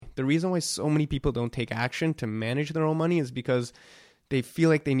The reason why so many people don't take action to manage their own money is because they feel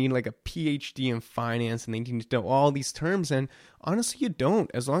like they need like a PhD in finance and they need to know all these terms. And honestly, you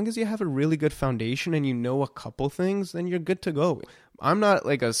don't. As long as you have a really good foundation and you know a couple things, then you're good to go. I'm not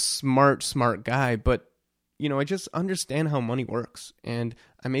like a smart guy, but I just understand how money works and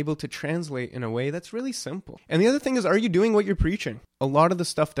I'm able to translate in a way that's really simple. And the other thing is, are you doing what you're preaching? A lot of the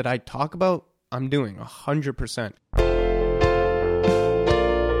stuff that I talk about, I'm doing 100%.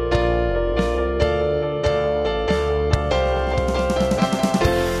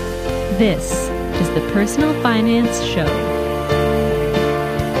 This is the Personal Finance Show.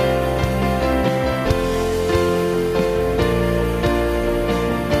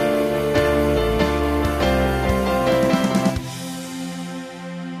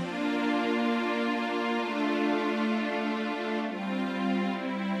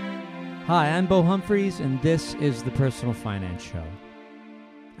 Hi, I'm Bo Humphreys, and this is the Personal Finance Show.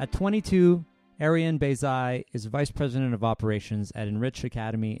 At 22, Arian Beyzaei is Vice President of Operations at Enrich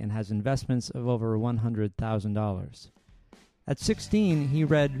Academy and has investments of over $100,000. At 16, he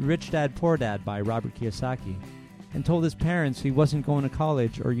read Rich Dad, Poor Dad by Robert Kiyosaki and told his parents he wasn't going to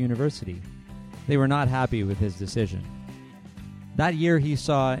college or university. They were not happy with his decision. That year, he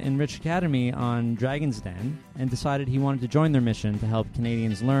saw Enrich Academy on Dragon's Den and decided he wanted to join their mission to help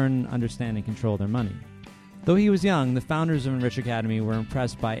Canadians learn, understand, and control their money. Though he was young, the founders of Enrich Academy were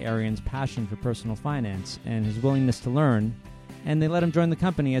impressed by Arian's passion for personal finance and his willingness to learn, and they let him join the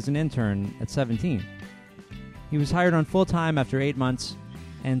company as an intern at 17. He was hired on full-time after 8 months,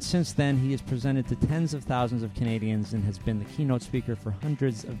 and since then he has presented to tens of thousands of Canadians and has been the keynote speaker for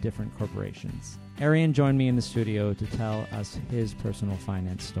hundreds of different corporations. Arian joined me in the studio to tell us his personal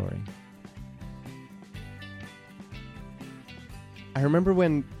finance story. I remember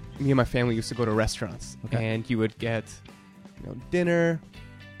when me and my family used to go to restaurants, and you would get dinner,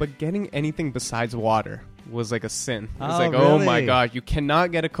 but getting anything besides water was like a sin. It was really? Oh my God, you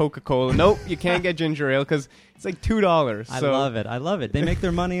cannot get a Coca-Cola. Nope, you can't get ginger ale because it's like $2. I love it. They make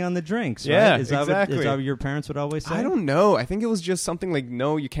their money on the drinks, right? Yeah, exactly. Is that what your parents would always say? I don't know. I think it was just something like,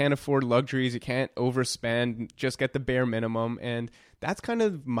 no, you can't afford luxuries. You can't overspend. Just get the bare minimum. And that's kind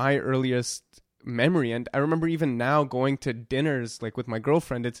of my earliest memory. And I remember even now going to dinners like with my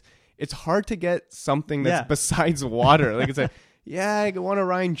girlfriend, it's hard to get something that's besides water. Like it's like, yeah, I want a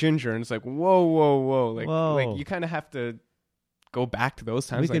Ryan ginger, and it's like, whoa. Like you kind of have to go back to those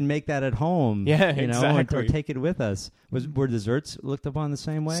times. We can make that at home. Yeah, exactly. Or take it with us. Were desserts looked upon the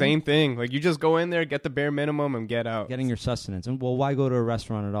same way? Same thing. Like you just go in there, get the bare minimum, and get out. Getting your sustenance. And why go to a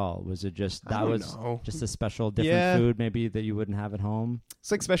restaurant at all? Was it just just a special different food maybe that you wouldn't have at home?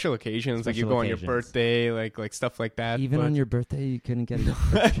 It's like special occasions, like you go on your birthday, like stuff like that. Even on your birthday, you couldn't get a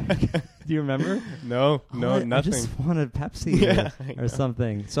Do you remember? No, nothing. I just wanted Pepsi or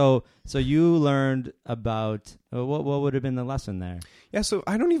something. So you learned about what would have been the lesson there? Yeah, so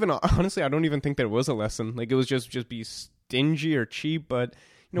I don't even think there was a lesson. Like it was just be stingy or cheap. But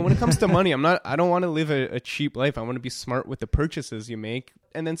when it comes to money, I don't want to live a cheap life. I want to be smart with the purchases you make,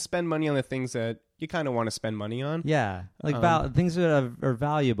 and then spend money on the things that you kind of want to spend money on. Yeah, like things that are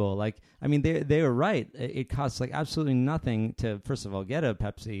valuable. Like, I mean, they were right. It costs like absolutely nothing to, first of all, get a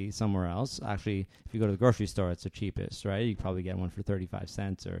Pepsi somewhere else. Actually, if you go to the grocery store, it's the cheapest, right? You probably get one for 35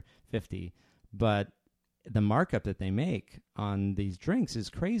 cents or 50. But the markup that they make on these drinks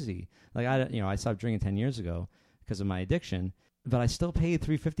is crazy. Like I stopped drinking 10 years ago because of my addiction, but I still pay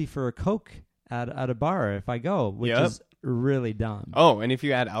 $3.50 for a Coke at a bar if I go, which is really dumb. Oh, and if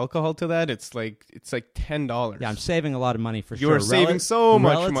you add alcohol to that, it's like $10. Yeah, I'm saving a lot of money for sure. You're saving so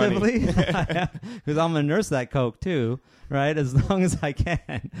much money because I'm gonna nurse that Coke too, right? As long as I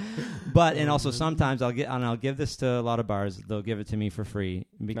can. But and also sometimes I'll give this to a lot of bars. They'll give it to me for free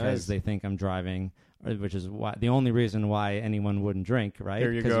because they think I'm driving, which is the only reason why anyone wouldn't drink, right?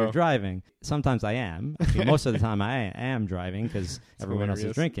 There you go. Because you're driving. Sometimes I am. Actually, most of the time I am driving because everyone else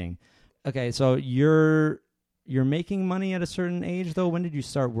is drinking. Okay, so you're making money at a certain age, though. When did you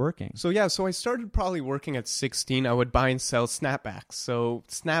start working? So I started probably working at 16. I would buy and sell snapbacks. So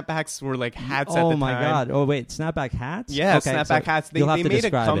snapbacks were like hats at the time. Oh my God. Oh wait, snapback hats? Yeah, okay, snapback hats. They made a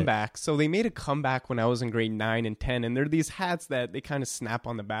comeback. It. So they made a comeback when I was in grade 9 and 10. And they're these hats that they kind of snap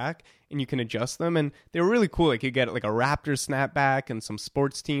on the back and you can adjust them. And they were really cool. Like you get like a Raptors snapback and some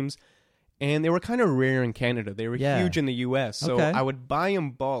sports teams. And they were kind of rare in Canada. They were huge in the U.S. So I would buy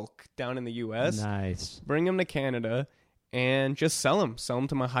in bulk down in the U.S. Nice. Bring them to Canada and just sell them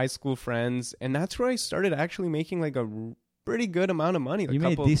to my high school friends. And that's where I started actually making like a pretty good amount of money. You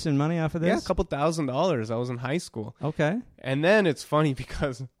made decent money off of this? Yeah, a couple $1,000s. I was in high school. Okay. And then it's funny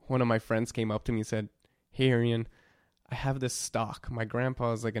because one of my friends came up to me and said, "Hey, Arian, I have this stock. My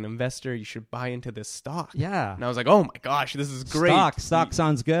grandpa is like an investor. You should buy into this stock. Yeah. And I was like, oh my gosh, this is great. Stock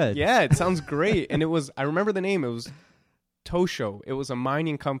sounds good. Yeah, it sounds great. And I remember the name. It was Tosho. It was a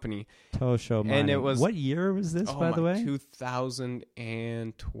mining company. Tosho mining. And it was... What year was this, by the way?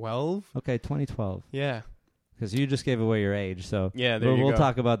 2012. Okay, 2012. Yeah. Because you just gave away your age, so yeah, we'll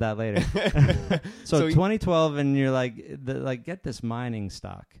talk about that later. So 2012, and you're like, get this mining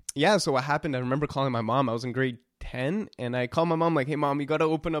stock. Yeah, so what happened, I remember calling my mom. I was in grade 10, and I called my mom like, hey, Mom, you got to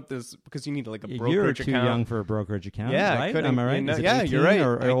open up this, because you need like a brokerage account. You're too young for a brokerage account, yeah, right? Am I right? Yeah, you're right.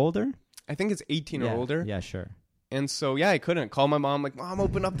 Or older? I think it's 18 or older. Yeah, sure. And so, yeah, I couldn't. Call my mom like, Mom,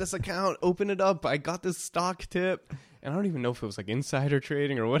 open up this account. Open it up. I got this stock tip. And I don't even know if it was like insider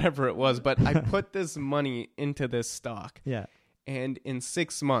trading or whatever it was, but I put this money into this stock. Yeah. And in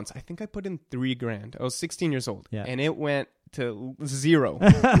 6 months, I think I put in $3,000. I was 16 years old. Yeah. And it went to zero.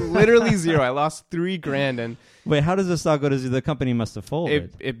 Literally zero. I lost $3,000. And wait, how does the stock go to zero? The company must have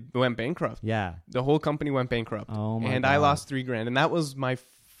folded. It went bankrupt. Yeah. The whole company went bankrupt. Oh my And God. I lost $3,000. And that was my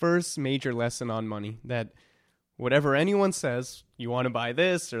first major lesson on money, that whatever anyone says, you want to buy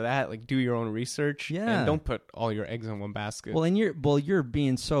this or that, like do your own research. Yeah. And don't put all your eggs in one basket. Well, and you're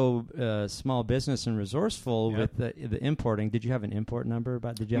being so small business and resourceful with the importing. Did you have an import number?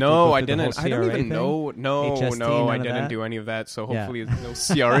 Did you have to no, go I through the didn't. whole I don't CRA even thing? know. No, HST, no, I none of didn't that? do any of that. So Yeah. hopefully no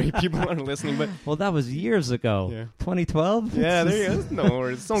CRA people are listening. But well, that was years ago. Yeah. 2012. Yeah, there you go. No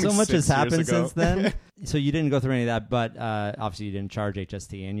worries. It's only So much 6 has happened years ago. since then. So you didn't go through any of that, but obviously you didn't charge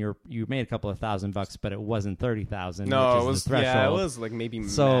HST, and you made a couple of $1,000, but it wasn't 30,000. No, which it was is the threshold. yeah, it was like maybe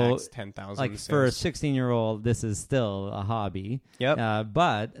max 10,000. Like for a 16-year-old, this is still a hobby. Yep.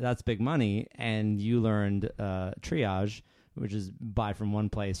 But that's big money, and you learned triage, which is buy from one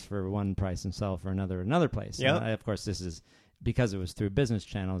place for one price and sell for another place. Yep. Of course, this is because it was through business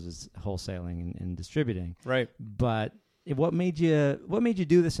channels, is wholesaling and distributing. Right. But what made you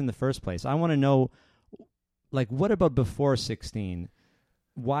do this in the first place? I want to know. Like, what about before 16?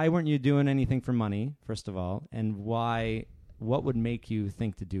 Why weren't you doing anything for money, first of all? And what would make you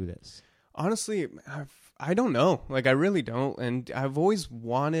think to do this? Honestly, I don't know. Like, I really don't. And I've always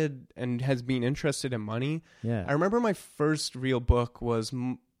wanted and has been interested in money. Yeah. I remember my first real book was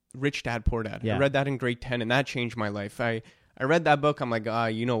Rich Dad, Poor Dad. Yeah. I read that in grade 10, and that changed my life. I read that book. I'm like,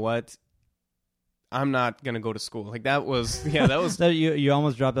 you know what? I'm not going to go to school. Like that was. So you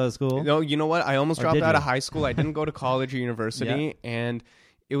almost dropped out of school? No, you know what? I almost dropped out you? of high school. I didn't go to college or university. And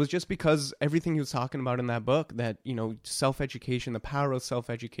it was just because everything he was talking about in that book, that, self-education, the power of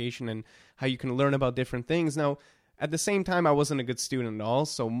self-education and how you can learn about different things. Now, at the same time, I wasn't a good student at all.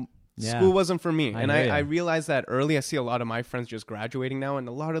 So school wasn't for me. I realized that early. I see a lot of my friends just graduating now, and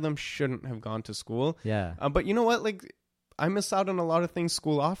a lot of them shouldn't have gone to school. Yeah. But you know what? Like, I miss out on a lot of things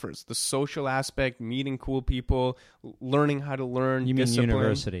school offers. The social aspect, meeting cool people, learning how to learn. You mean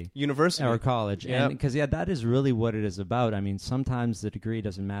discipline. University. Or college. Yeah. Because, that is really what it is about. I mean, sometimes the degree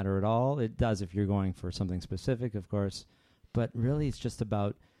doesn't matter at all. It does if you're going for something specific, of course. But really, it's just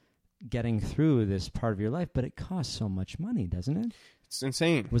about getting through this part of your life. But it costs so much money, doesn't it? It's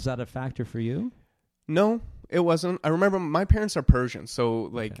insane. Was that a factor for you? No, it wasn't. I remember my parents are Persian,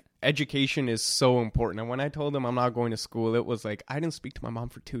 so education is so important. And when I told them I'm not going to school, it was like I didn't speak to my mom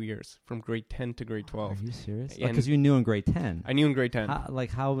for 2 years, from grade 10 to grade 12. Are you serious? Because you knew in grade 10. I knew in grade 10.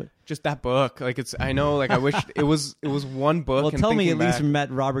 How? Just that book. Like I know. Like I wish it was one book. Well, and tell me at least back, you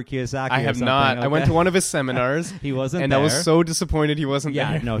met Robert Kiyosaki. I have not. Okay. I went to one of his seminars. He wasn't and there. I was so disappointed he wasn't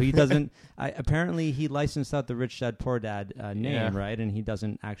there. Yeah, no, he doesn't. Apparently, he licensed out the Rich Dad Poor Dad name, right? And he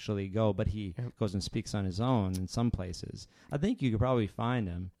doesn't actually go, but he goes and speaks on his own in some places. I think you could probably find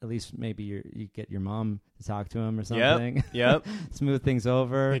him. At least maybe you get your mom to talk to him or something. Yep. Smooth things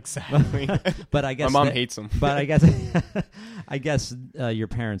over. Exactly. But I guess my mom hates him. But I guess your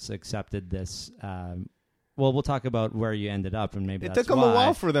parents accepted this. Well, we'll talk about where you ended up, and maybe it that's took them why. a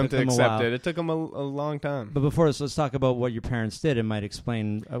while for them to accept it. It It took them a long time. But before this, let's talk about what your parents did. It might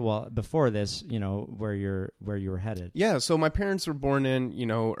explain. Before this, where you were headed. Yeah. So my parents were born in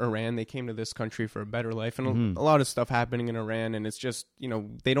Iran. They came to this country for a better life, and a lot of stuff happening in Iran. And it's just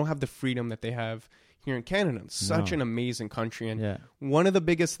they don't have the freedom that they have here in Canada. It's such an amazing country, and one of the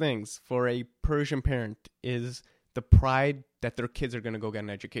biggest things for a Persian parent is the pride that their kids are going to go get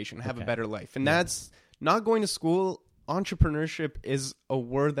an education, have a better life, and that's. Not going to school, entrepreneurship is a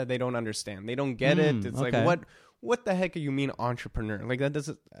word that they don't understand. They don't get it. It's like, what the heck do you mean entrepreneur? Like that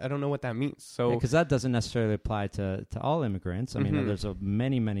doesn't, I don't know what that means. So because that doesn't necessarily apply to all immigrants. I mean, there's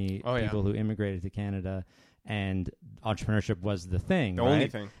many people who immigrated to Canada and entrepreneurship was the thing, The right? only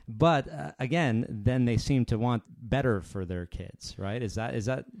thing. But again, then they seem to want better for their kids, right? Is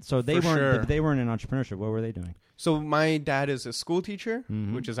that so? They For weren't sure. they weren't in entrepreneurship. What were they doing? So my dad is a school teacher,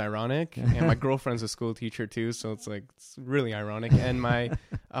 Mhm. which is ironic, and my girlfriend's a school teacher too, so it's really ironic. And my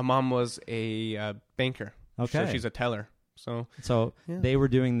mom was a banker. Okay. So she's a teller. So yeah. they were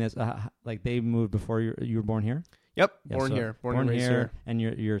doing this. Like they moved before you were born here. Yep, Yeah, born so here, born and raised here. and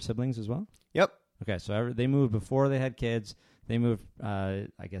your siblings as well. Yep. Okay, so they moved before they had kids. They moved, I'm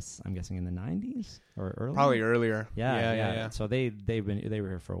guessing in the 90s or earlier. Probably earlier. Yeah. So they were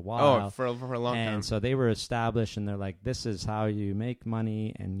here for a Oh, while. for a long time. And so they were established, and they're like, "This is how you make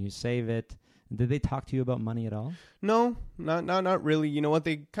money, and you save it." Did they talk to you about money at all? No, not really. You know what?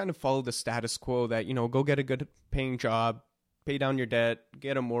 They kind of followed the status quo that, go get a good paying job, pay down your debt,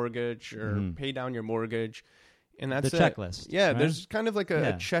 get a mortgage, or pay down your mortgage. And that's the it. checklist. Yeah, right? there's kind of like a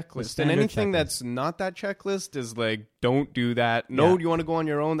The checklist. And standard anything checklist. that's not that checklist is like, don't do that. No, Yeah. you want to go on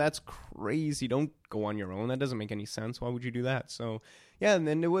your own? That's crazy. Don't go on your own. That doesn't make any sense. Why would you do that? So, yeah, and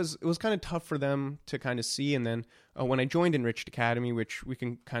then it was kind of tough for them to kind of see. And then when I joined Enriched Academy, which we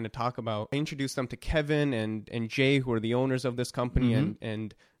can kind of talk about, I introduced them to Kevin and Jay, who are the owners of this company,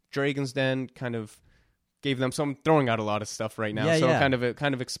 and Dragon's Den kind of gave them some, throwing out a lot of stuff right now. Kind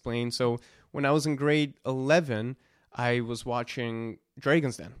of explain. So when I was in grade 11, I was watching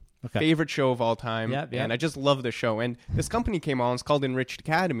Dragon's Den. Okay. Favorite show of all time. Yep. And I just love the show. And this company came on, it's called Enriched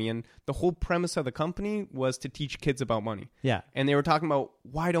Academy. And the whole premise of the company was to teach kids about money. Yeah. And they were talking about,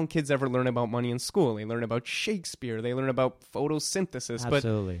 why don't kids ever learn about money in school? They learn about Shakespeare. They learn about photosynthesis.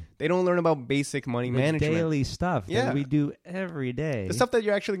 Absolutely. But they don't learn about basic money The management. daily stuff Yeah. that we do every day. The stuff that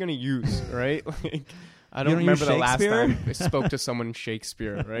you're actually going to use, right? Like, I You don't don't use remember the last Shakespeare? time I spoke to someone in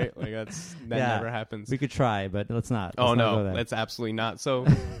Shakespeare, right? Like that Yeah. never happens. We could try, but let's not. Oh Let's not go no, there. that's absolutely not. So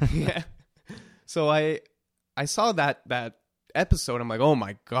yeah. So I saw that episode. I'm like, oh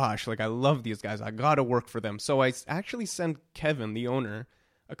my gosh, like I love these guys. I gotta work for them. So I actually sent Kevin, the owner,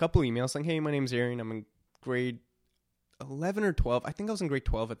 a couple emails saying, hey, my name's Arian. I'm in grade 11 or 12. I think I was in grade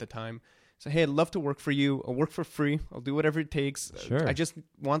 12 at the time. So hey, I'd love to work for you. I'll work for free. I'll do whatever it takes. Sure. I just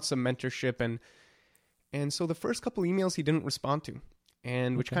want some mentorship. And so the first couple emails he didn't respond to,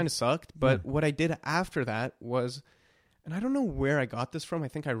 and which kind of sucked. But what I did after that was, and I don't know where I got this from. I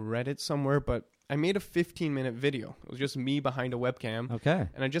think I read it somewhere, but I made a 15-minute video. It was just me behind a webcam. Okay.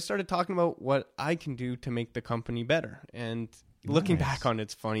 And I just started talking about what I can do to make the company better. And looking Nice. back on it,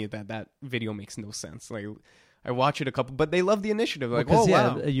 it's funny that video makes no sense. Like I watch it a couple, but they love the initiative. Like, Well, 'cause,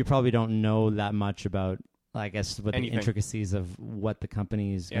 wow. you probably don't know that much about, I guess, what Anything. the intricacies of what the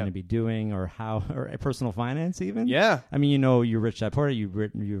company is going Yeah. to be doing, or how, or personal finance even. Yeah. I mean, you're Rich Dad Poor. You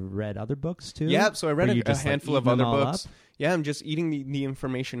read other books too. Yeah, so I Or read you a just, like, handful of eating other them all books. up? Yeah, I'm just eating the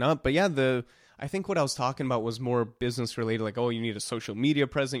information up. But yeah, I think what I was talking about was more business related. Like, oh, you need a social media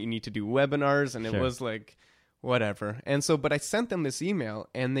presence, you need to do webinars, and it Sure. was like, whatever. And so, but I sent them this email,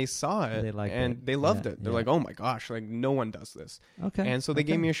 and they saw it, They liked and it. they loved Yeah, it. They're yeah. like, oh my gosh, like no one does this. Okay. And so they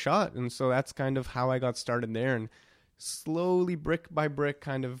Okay. gave me a shot, and so that's kind of how I got started there, and slowly, brick by brick,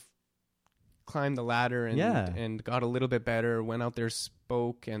 kind of climbed the ladder and got a little bit better. Went out there,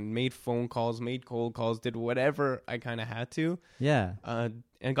 spoke, and made phone calls, made cold calls, did whatever I kind of had to, Yeah.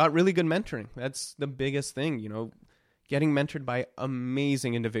 and got really good mentoring. That's the biggest thing, getting mentored by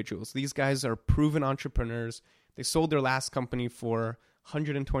amazing individuals. These guys are proven entrepreneurs. They sold their last company for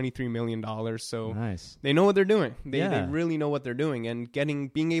 $123 million. So Nice. they know what they're doing. They Yeah. really know what they're doing. And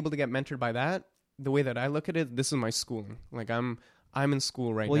being able to get mentored by that, the way that I look at it, this is my schooling. Like I'm in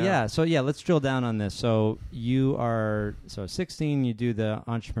school right now. Well, yeah. So yeah, let's drill down on this. So you are 16. You do the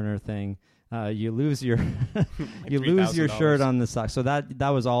entrepreneur thing. You lose your you lose your $3,000. shirt on the sock. So that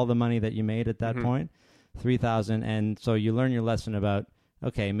was all the money that you made at that point, $3,000. And so you learn your lesson about,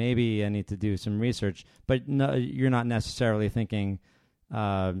 okay, maybe I need to do some research, but no, you're not necessarily thinking,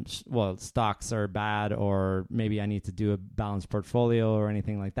 stocks are bad, or maybe I need to do a balanced portfolio or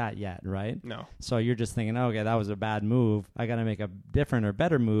anything like that yet, right? No. So you're just thinking, okay, that was a bad move. I got to make a different or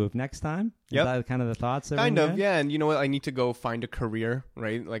better move next time. Yep. Is that kind of the thoughts? that Kind were in of, your head? yeah. And you know what? I need to go find a career,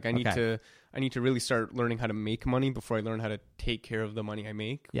 right? Like I need Okay. to really start learning how to make money before I learn how to take care of the money I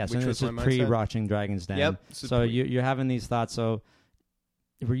make. Yeah, so which this was is my mindset. pre-watching Dragon's Den. Yep. So you're having these thoughts. So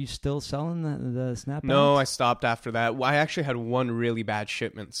were you still selling the snapbacks? No, I stopped after that. Well, I actually had one really bad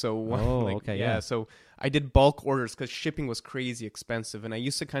shipment. So okay, yeah. So I did bulk orders because shipping was crazy expensive, and I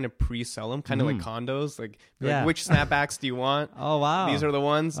used to kind of pre-sell them, kind of like condos. Like, be Yeah. like, which snapbacks do you want? Oh, wow. These are the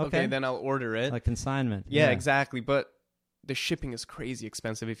ones. Okay. Okay, then I'll order it. like consignment. Yeah, exactly. But the shipping is crazy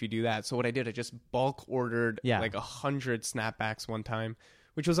expensive if you do that. So what I did, I just bulk ordered Yeah. like 100 snapbacks one time,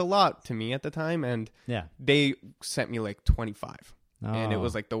 which was a lot to me at the time. And Yeah. they sent me like 25. And it Oh.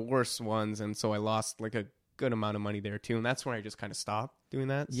 was like the worst ones. And so I lost like a good amount of money there too. And that's when I just kind of stopped doing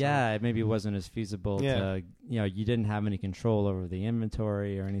that. So. Yeah, maybe it wasn't as feasible Yeah. to, you didn't have any control over the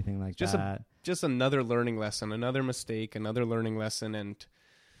inventory or anything like Just that. Just another learning lesson, another mistake, another learning lesson. And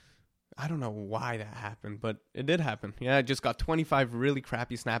I don't know why that happened, but it did happen. Yeah, I just got 25 really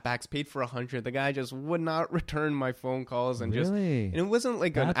crappy snapbacks, paid for 100. The guy just would not return my phone calls and Really? and it wasn't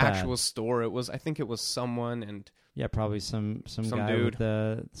like an That bad? actual store. I think it was someone and Yeah, probably some guy dude. with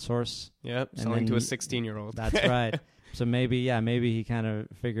the source. yep, And selling then to a you- 16-year-old. That's right. So maybe he kind of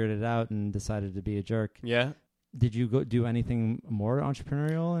figured it out and decided to be a jerk. Yeah. Did you go do anything more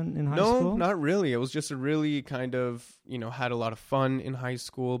entrepreneurial in high No, school? not really. It was just a really kind of, had a lot of fun in high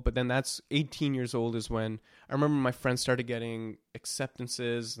school. But then that's 18 years old is when I remember my friends started getting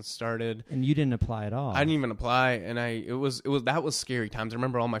acceptances and started. And you didn't apply at all. I didn't even apply. And that was scary times. I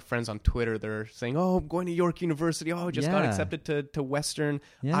remember all my friends on Twitter, they're saying, oh, I'm going to York University. Oh, I just got Yeah. accepted to Western.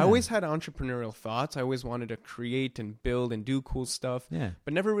 Yeah. I always had entrepreneurial thoughts. I always wanted to create and build and do cool stuff. Yeah.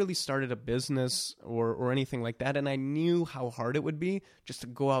 But never really started a business or anything like that. And I knew how hard it would be just to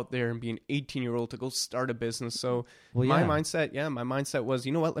go out there and be an 18-year-old to go start a business. So my mindset was,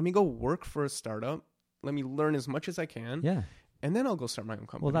 you know what? Let me go work for a startup. Let me learn as much as I can. Yeah. And then I'll go start my own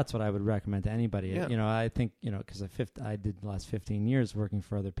company. Well, that's what I would recommend to anybody. Yeah. I think, because I did the last 15 years working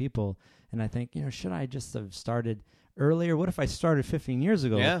for other people. And I think, should I just have started earlier? What if I started 15 years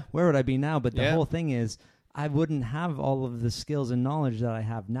ago? Yeah. Where would I be now? But the Yeah. whole thing is, I wouldn't have all of the skills and knowledge that I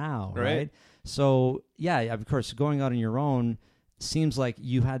have now, right? So, yeah, of course, going out on your own seems like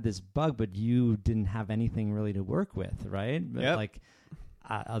you had this bug, but you didn't have anything really to work with, right? Yep. Like,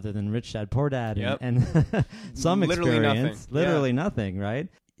 other than Rich Dad, Poor Dad, Yep. and some Literally experience. nothing. Literally nothing, right?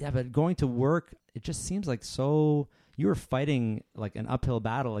 Yeah, but going to work, it just seems like you were fighting like an uphill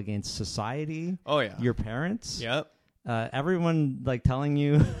battle against society, Oh, yeah. your parents, Yep. everyone like telling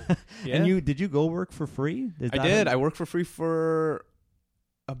you. Yeah. And did you go work for free? I did. I worked for free for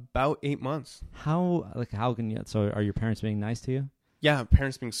about 8 months. How can you? So are your parents being nice to you? Yeah,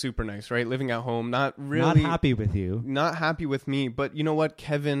 parents being super nice, right? Living at home, not really Not happy with you. not happy with me. But you know what?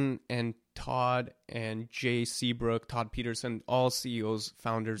 Kevin and Todd and Jay Seabrook, Todd Peterson, all CEOs,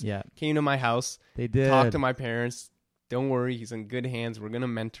 founders, Yeah, came to my house, they did. talked to my parents. Don't worry, he's in good hands. We're gonna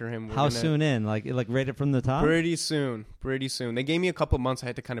mentor him. How soon in? Like rated from the top? Pretty soon. They gave me a couple months. I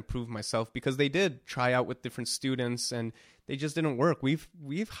had to kind of prove myself because they did try out with different students and they just didn't work. We've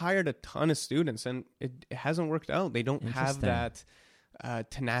hired a ton of students and it hasn't worked out. They don't have Interesting. that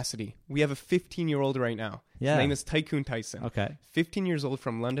tenacity. We have a 15-year-old right now. Yeah. His name is Tycoon Tyson. Okay. 15 years old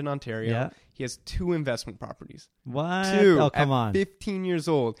from London, Ontario. Yeah. He has 2 investment properties. What? 2 Oh, come at on. 15 years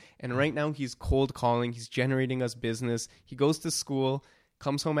old. And right now he's cold calling. He's generating us business. He goes to school,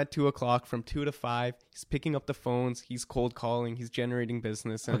 comes home at 2 o'clock from 2 to 5. He's picking up the phones. He's cold calling. He's generating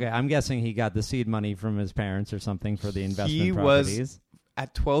business. And Okay, I'm guessing he got the seed money from his parents or something for the investment He properties. was,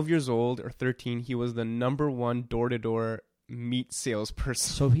 at 12 years old or 13, he was the number 1 door-to-door meat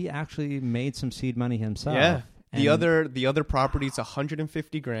salesperson. So he actually made some seed money himself. Yeah. The And- other property's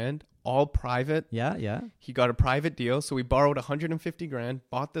 $150,000, all private. Yeah. He got a private deal, so we borrowed $150,000,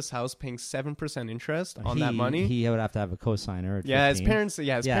 bought this house, paying 7% interest on that money. He would have to have a cosigner. At Yeah, 15.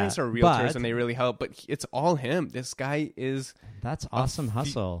 his parents are realtors but- and they really help, but it's all him. This guy is That's awesome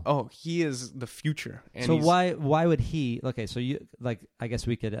hustle. he is the future. And So he's- why would he? Okay, so you I guess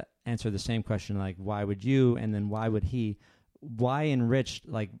we could answer the same question like why would you, and then why would he? Why enriched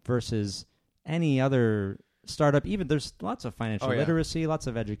versus any other startup? Even there's lots of financial literacy, lots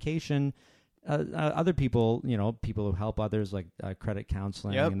of education. Other people, people who help others like credit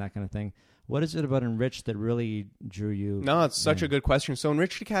counseling and that kind of thing. What is it about Enriched that really drew you? No, it's such a good question. So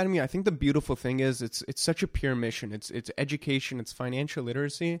Enriched Academy, I think the beautiful thing is it's such a pure mission. It's education, it's financial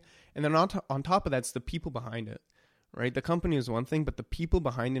literacy, and then on top of that, it's the people behind it. Right, the company is one thing, but the people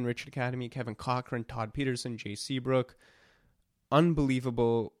behind Enriched Academy, Kevin Cochran, Todd Peterson, Jay Seabrook,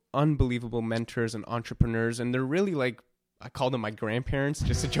 unbelievable mentors and entrepreneurs, and they're really like, I call them my grandparents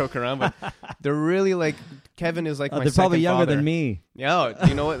just to joke around, but they're really like, Kevin is like my they're probably second younger father. than me. Yeah,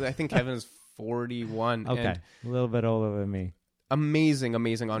 you know what? I think Kevin is 41. Okay, and a little bit older than me. amazing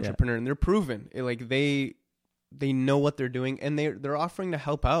entrepreneur, and they're proven. Like they know what they're doing, and they're offering to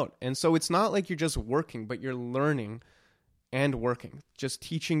help out. And so it's not like you're just working, but you're learning and working, just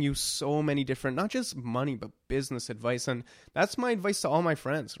teaching you so many different, not just money, but business advice. And that's my advice to all my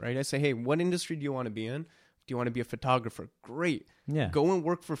friends, right? I say, hey, what industry do you want to be in? Do you want to be a photographer? Great. Yeah. Go and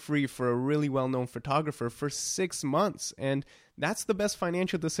work for free for a really well-known photographer for 6 months. And that's the best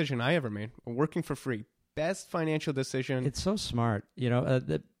financial decision I ever made, working for free. best financial decision. It's so smart.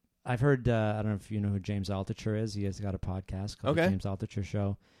 I've heard, I don't know if you know who James Altucher is. He has got a podcast called The James Altucher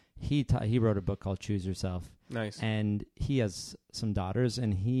Show. He wrote a book called Choose Yourself. Nice. And he has some daughters,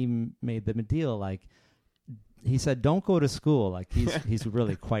 and he made them a deal. Like, he said, don't go to school. Like, he's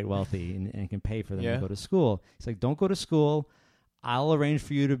really quite wealthy and can pay for them to go to school. He's like, don't go to school. I'll arrange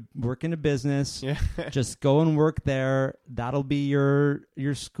for you to work in a business. Yeah. Just go and work there. That'll be your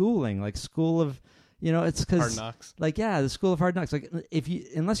schooling, like school of... it's because hard knocks. Like, the school of hard knocks. Like,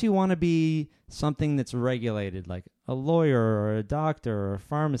 unless you want to be something that's regulated, like a lawyer or a doctor or a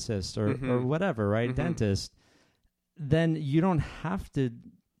pharmacist or whatever, right? Dentist, then you don't have to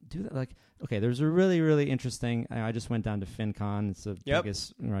do that. Like, okay, there's a really, really interesting. I just went down to FinCon. It's the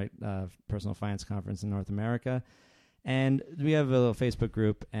biggest personal finance conference in North America, and we have a little Facebook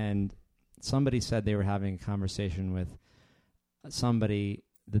group. And somebody said they were having a conversation with somebody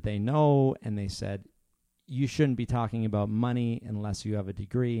that they know, and they said, you shouldn't be talking about money unless you have a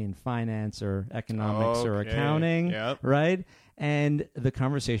degree in finance or economics or accounting, right? And the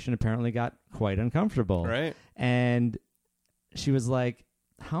conversation apparently got quite uncomfortable. Right. And she was like,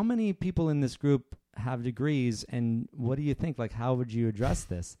 how many people in this group have degrees, and what do you think? Like, how would you address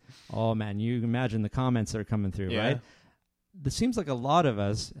this? Oh, man, you imagine the comments that are coming through, right? It seems like a lot of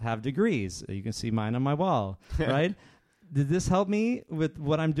us have degrees. You can see mine on my wall, right? Did this help me with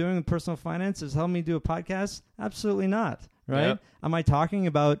what I'm doing with personal finance? Does it help me do a podcast? Absolutely not, right? Yep. Am I talking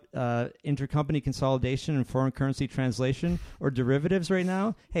about intercompany consolidation and foreign currency translation or derivatives right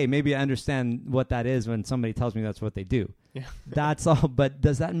now? Hey, maybe I understand what that is when somebody tells me that's what they do. Yeah. That's all. But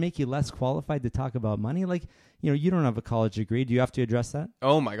does that make you less qualified to talk about money? Like, you don't have a college degree. Do you have to address that?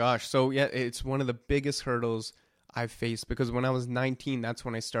 Oh, my gosh. So, it's one of the biggest hurdles I've faced, because when I was 19, that's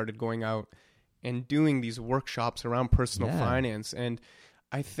when I started going out and doing these workshops around personal finance. And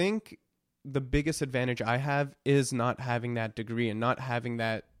I think the biggest advantage I have is not having that degree and not having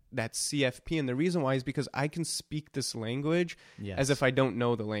that CFP. And the reason why is because I can speak this language as if I don't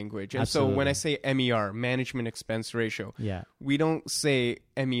know the language. And so when I say MER, management expense ratio, we don't say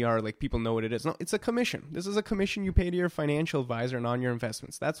MER like people know what it is. No, it's a commission. This is a commission you pay to your financial advisor and on your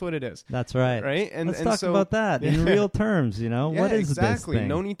investments. That's what it is. That's right. Right? And let's talk about that in real terms, what is exactly. this thing?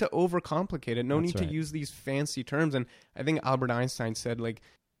 No need to overcomplicate it. No need to use these fancy terms. And I think Albert Einstein said, like,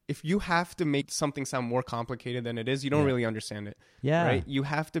 if you have to make something sound more complicated than it is, you don't really understand it. Yeah. Right? You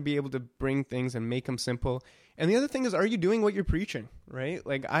have to be able to bring things and make them simple. And the other thing is, are you doing what you're preaching? Right?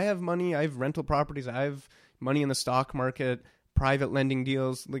 Like, I have money, I have rental properties, I have money in the stock market, private lending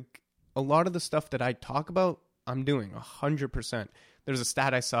deals. Like, a lot of the stuff that I talk about, I'm doing 100%. There's a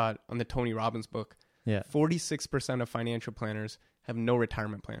stat I saw on the Tony Robbins book. 46% of financial planners have no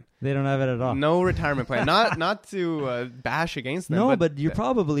retirement plan. They don't have it at all. No retirement plan. Not to bash against them. No, but you're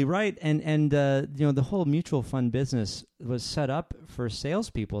probably right. And the whole mutual fund business was set up for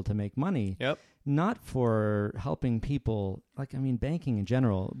salespeople to make money. Yep. Not for helping people. Like, I mean, banking in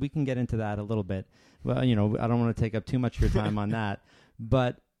general. We can get into that a little bit. Well, I don't want to take up too much of your time on that.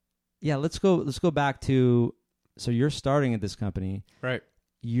 But yeah, let's go back to. So you're starting at this company, right?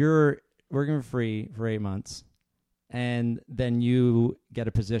 You're working for free for 8 months. And then you get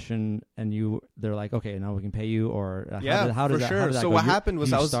a position, and they're like, okay, now we can pay you, or how does that so go? What happened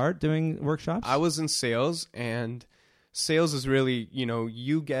was I start doing workshops. I was in sales, and sales is really,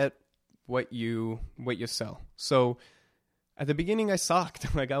 you get what you sell. So at the beginning, I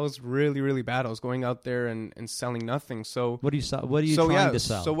sucked. Like, I was really, really bad. I was going out there and selling nothing. So what are you trying to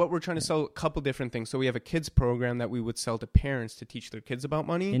sell? So what we're trying to sell, a couple different things. So we have a kids program that we would sell to parents to teach their kids about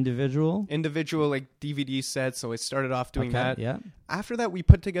money. Individual, like DVD sets. So I started off doing that. Yeah. After that, we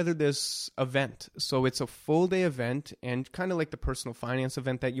put together this event. So it's a full day event, and kind of like the personal finance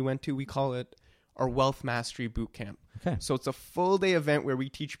event that you went to, we call it our Wealth Mastery Boot Camp. Okay. So it's a full day event where we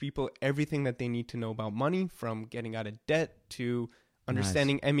teach people everything that they need to know about money, from getting out of debt to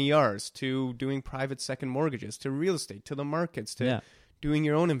understanding MERs, to doing private second mortgages, to real estate, to the markets, to doing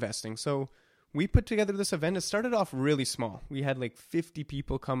your own investing. So we put together this event. It started off really small. We had like 50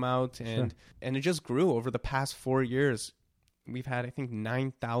 people come out, and it just grew over the past 4 years. We've had, I think,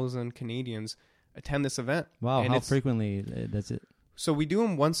 9,000 Canadians attend this event. Wow. And how frequently does it? So we do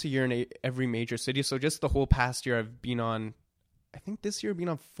them once a year in every major city. So just the whole past year, I've been on, I think this year I've been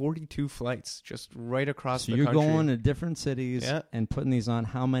on 42 flights just right across the country. So you're going to different cities and putting these on.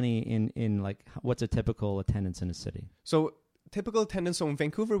 How many in like, what's a typical attendance in a city? So typical attendance, so in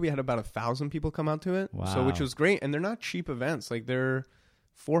Vancouver, we had about 1,000 people come out to it. Wow. So which was great. And they're not cheap events. Like, they're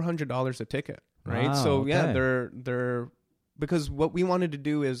 $400 a ticket, right? Wow, so they're because what we wanted to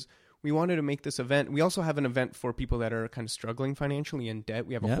do is we wanted to make this event. We also have an event for people that are kind of struggling financially, in debt.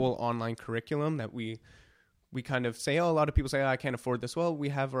 We have a whole online curriculum that we kind of say, a lot of people say, I can't afford this. Well, we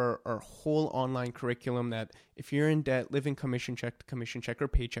have our whole online curriculum that if you're in debt, living commission check to commission check or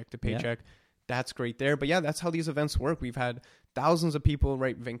paycheck to paycheck, that's great there. But yeah, that's how these events work. We've had thousands of people,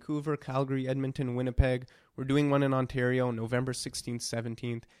 right? Vancouver, Calgary, Edmonton, Winnipeg. We're doing one in Ontario, November 16th,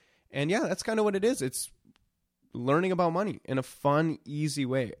 17th. And yeah, that's kind of what it is. It's learning about money in a fun, easy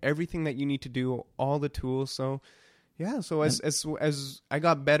way. Everything that you need to do, all the tools. So yeah, so as I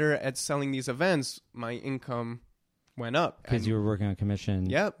got better at selling these events, my income went up. Because you were working on commission.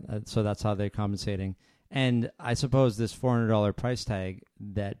 Yep. So that's how they're compensating. And I suppose this $400 price tag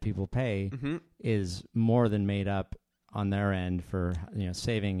that people pay is more than made up on their end for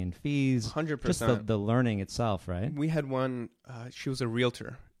saving in fees. 100%. Just the learning itself, right? We had one. She was a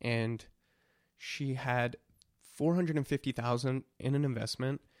realtor, and she had $450,000 in an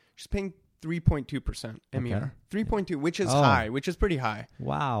investment. She's paying 3.2% MER. 3.2, which is high, which is pretty high.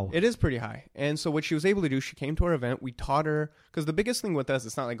 Wow. It is pretty high. And so what she was able to do, she came to our event. We taught her, because the biggest thing with us,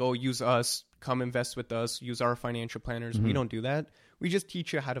 it's not like, use us, come invest with us, use our financial planners. We don't do that. We just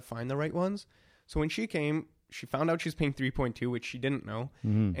teach you how to find the right ones. So when she came, she found out she's paying 3.2, which she didn't know.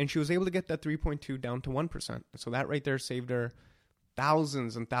 And she was able to get that 3.2 down to 1%. So that right there saved her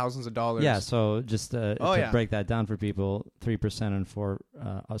thousands and thousands of dollars. Yeah, so just to break that down for people, 3% on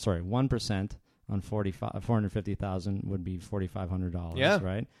 1% on $450,000 would be $4,500,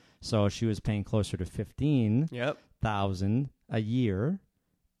 right? So she was paying closer to $15,000 a year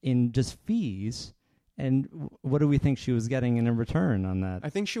in just fees. And what do we think she was getting in a return on that? I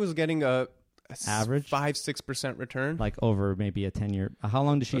think she was getting a average 5-6% return, like over maybe a 10-year. How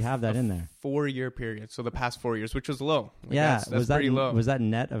long does she have that in there? 4-year period. So the past 4 years, which was low. That's pretty low. Was that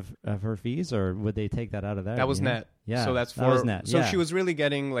net of her fees, or would they take that out of there? That was net. Yeah, so that was net. So she was really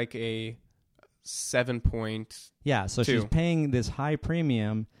getting like a 7 point. Yeah, so she's paying this high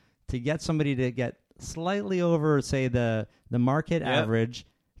premium to get somebody to get slightly over, say, the market average,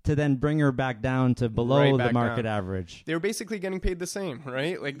 to then bring her back down to below the market average. They were basically getting paid the same,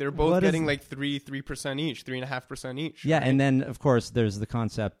 right? Like they're both getting like 3% each, 3.5% each. Yeah, right? and then, of course, there's the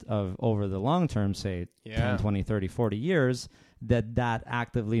concept of over the long term, say 10, 20, 30, 40 years, that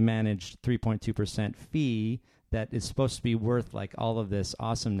actively managed 3.2% fee that is supposed to be worth like all of this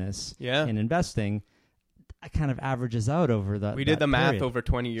awesomeness in investing, kind of averages out over the We did the math period. over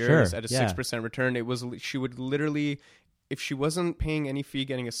 20 years at a 6% return. It was, she would literally, if she wasn't paying any fee,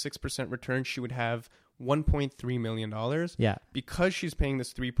 getting a 6% return, she would have $1.3 million. Yeah. Because she's paying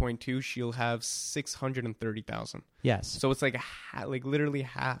this 3.2, she'll have $630,000. Yes. So it's like literally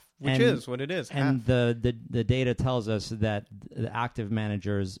half, which is what it is. And the data tells us that the active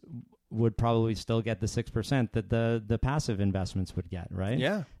managers would probably still get the 6% that the passive investments would get, right?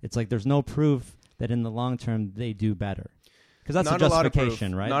 Yeah. It's like there's no proof that in the long term they do better. Because that's Not a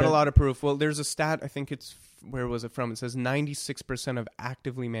justification, a right? Not a lot of proof. Well, there's a stat, I think it's, where was it from? It says 96% of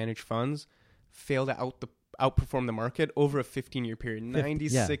actively managed funds fail to outperform the market over a 15-year period.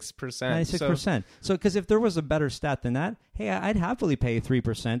 96%. 96%. So, because if there was a better stat than that, hey, I'd happily pay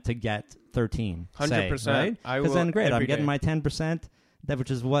 3% to get 13. 100%. Right? Because then, great, I'm getting my 10%. That,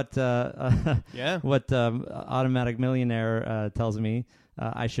 which is what Automatic Millionaire tells me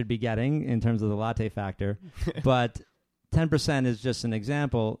I should be getting in terms of the latte factor. But 10% is just an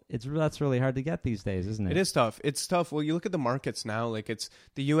example. That's really hard to get these days, isn't it? It is tough. It's tough. Well, you look at the markets now. Like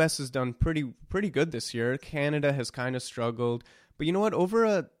the U.S. has done pretty good this year. Canada has kind of struggled. But you know what?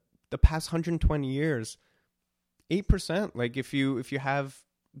 Over the past 120 years, 8%. Like if you have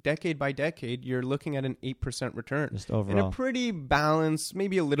decade by decade, you're looking at an 8% return. Just overall. In a pretty balanced,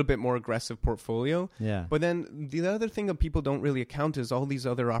 maybe a little bit more aggressive portfolio. Yeah. But then the other thing that people don't really account is all these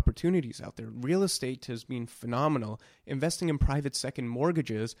other opportunities out there. Real estate has been phenomenal. Investing in private second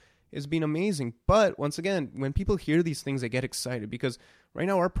mortgages has been amazing. But once again, when people hear these things, they get excited because right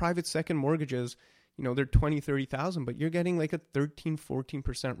now our private second mortgages, they're 20, 30,000, but you're getting like a 13,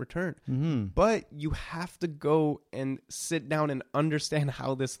 14% return. Mm-hmm. But you have to go and sit down and understand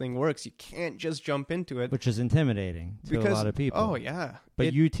how this thing works. You can't just jump into it. Which is intimidating to a lot of people. Oh, yeah.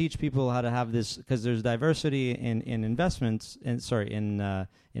 But you teach people how to have this, because there's diversity in investments, in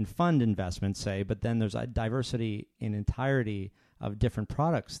fund investments, say, but then there's a diversity in entirety of different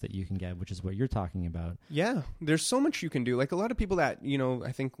products that you can get, which is what you're talking about. Yeah. There's so much you can do. Like a lot of people that,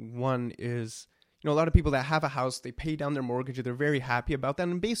 I think one is... a lot of people that have a house, they pay down their mortgage, they're very happy about that.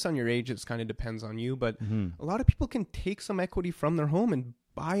 And based on your age, it kind of depends on you. But a lot of people can take some equity from their home and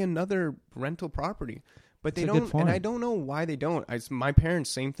buy another rental property. But they don't, and I don't know why they don't. My parents,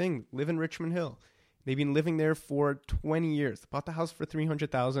 same thing, live in Richmond Hill. They've been living there for 20 years. Bought the house for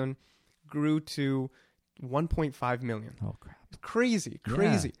 $300,000, grew to $1.5 million. Oh, crap. Crazy.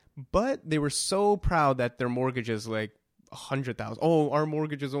 Yeah. But they were so proud that their mortgage is like $100,000. Oh, our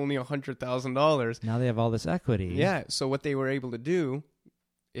mortgage is only $100,000. Now they have all this equity. Yeah. So what they were able to do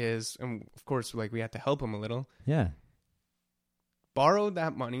is, and of course, like we had to help them a little. Yeah. Borrowed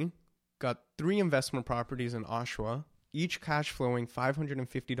that money, got 3 investment properties in Oshawa, each cash flowing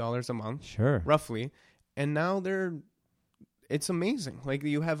 $550 a month. Sure. Roughly. And now it's amazing. Like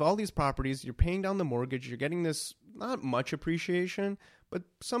you have all these properties, you're paying down the mortgage, you're getting this, not much appreciation, but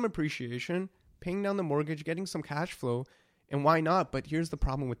some appreciation, paying down the mortgage, getting some cash flow. And why not? But here's the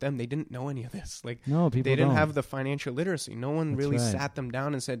problem with them. They didn't know any of this. Like, no, people they didn't don't. have the financial literacy. No one That's really right. sat them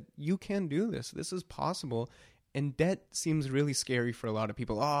down and said, you can do this. This is possible. And debt seems really scary for a lot of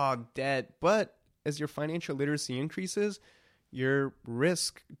people. Oh, debt. But as your financial literacy increases, your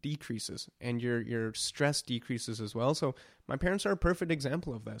risk decreases and your stress decreases as well. So my parents are a perfect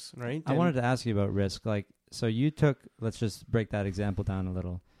example of this, right? I wanted to ask you about risk. Like, so you took, let's just break that example down a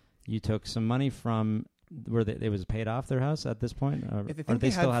little. You took some money from, where it was paid off their house at this point? Or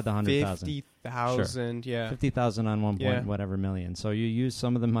they still had the 100,000? 50,000, sure. yeah. 50,000 on 1 point whatever million. So you used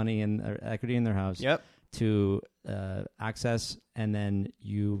some of the money in equity in their house to access, and then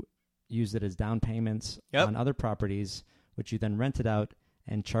you used it as down payments on other properties, which you then rented out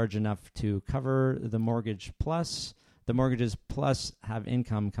and charge enough to cover the mortgages plus have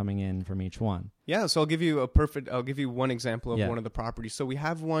income coming in from each one. Yeah, so I'll give you one example of one of the properties. So we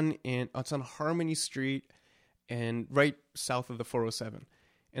have one it's on Harmony Street and right south of the 407.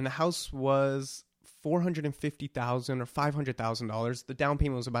 And the house was $450,000 or $500,000. The down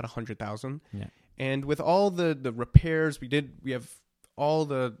payment was about $100,000. Yeah. And with all the repairs we have all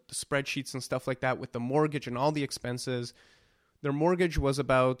the spreadsheets and stuff like that with the mortgage and all the expenses. Their mortgage was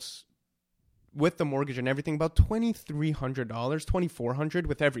about, with the mortgage and everything, about $2,300, $2,400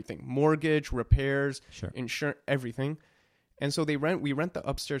 with everything. Mortgage, repairs, insurance, everything. And so we rent the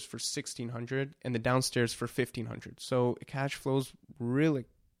upstairs for $1,600 and the downstairs for $1,500. So it cash flows really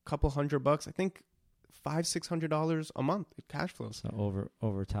a couple $100. I think $500-$600 a month. It cash flows. So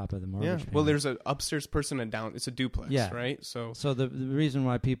over top of the mortgage. Yeah. payment. Well, there's an upstairs person and down. It's a duplex, right? So the reason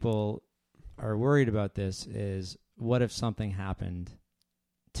why people are worried about this is, what if something happened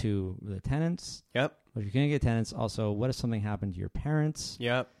to the tenants? Yep. Well, if you're going to get tenants, also, what if something happened to your parents?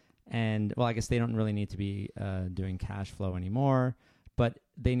 Yep. And, well, I guess they don't really need to be doing cash flow anymore, but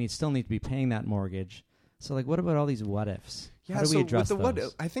they still need to be paying that mortgage. So, like, what about all these what ifs? Yeah, how do we address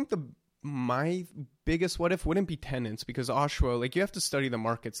those? I think my biggest what if wouldn't be tenants, because Oshawa, like, you have to study the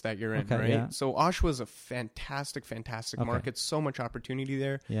markets that you're in, right? Yeah. So Oshawa is a fantastic market. So much opportunity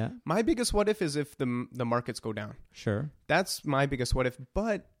there. Yeah. My biggest what if is if the markets go down. Sure. That's my biggest what if.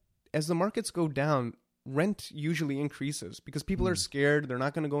 But as the markets go down, rent usually increases because people are scared. They're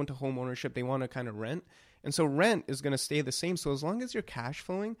not going to go into home ownership. They want to kind of rent. And so rent is going to stay the same. So as long as you're cash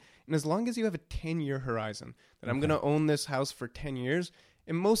flowing and as long as you have a 10-year horizon that I'm going to own this house for 10 years,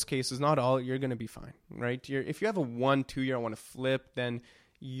 in most cases, not all, you're going to be fine, right? If you have a 1-2 year I want to flip, then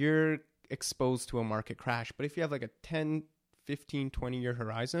you're exposed to a market crash. But if you have like a 10, 15, 20-year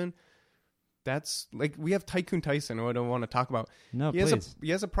horizon, that's like, we have Tycoon Tyson, who I don't want to talk about. No, he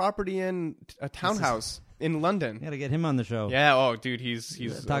has a property in a townhouse in London. You got to get him on the show. Yeah. Oh, dude, he's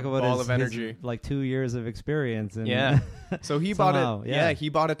talk a about ball of energy. His, like 2 years of experience. And yeah. So he bought it. Yeah. He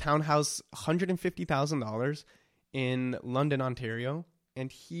bought a townhouse, $150,000 in London, Ontario. And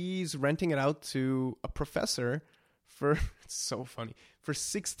he's renting it out to a professor for, it's so funny, for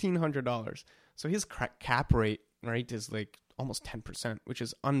 $1,600. So his cap rate, right, is like almost 10%, which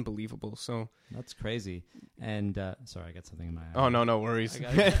is unbelievable. So that's crazy. And sorry, I got something in my eye. Oh, no worries.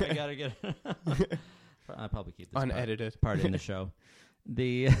 I gotta get I'll probably keep this unedited part in the show.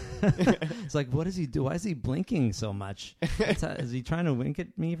 It's like, what does he do? Why is he blinking so much? Is he trying to wink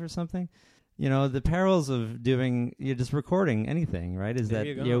at me for something? You know, the perils of doing, you're just recording anything, right? Is that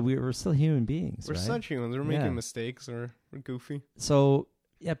we're still human beings. We're right? such humans. We're making mistakes, or we're goofy. So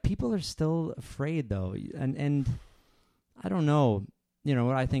yeah, people are still afraid though, and I don't know. You know,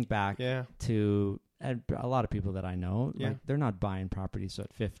 when I think back to a lot of people that I know, like, they're not buying properties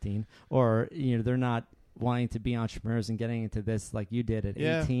at 15, or they're not wanting to be entrepreneurs and getting into this like you did at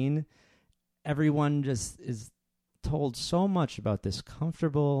 18. Everyone just is told so much about this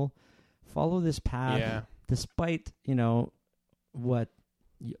comfortable, follow this path, despite what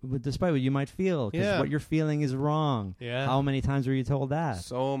you might feel, because what you're feeling is wrong. Yeah. How many times were you told that?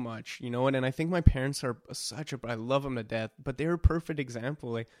 So much, and I think my parents are I love them to death, but they're a perfect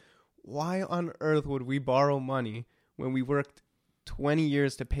example. Like, why on earth would we borrow money when we worked 20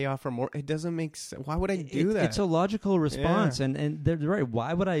 years to pay off more. It doesn't make sense. Why would I do that? It's a logical response. Yeah. And they're right.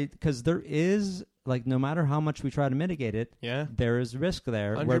 Why would I? Because there is, like, no matter how much we try to mitigate it, there is risk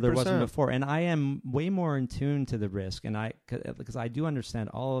there 100%. where there wasn't before. And I am way more in tune to the risk. And because I do understand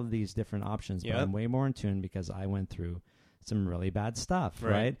all of these different options, but I'm way more in tune because I went through some really bad stuff,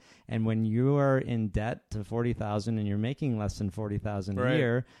 right? And when you are in debt to $40,000 and you're making less than $40,000 a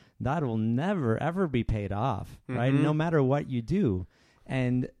year, that will never ever be paid off, right? No matter what you do.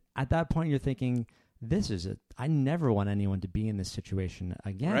 And at that point, you're thinking, "This is it. I never want anyone to be in this situation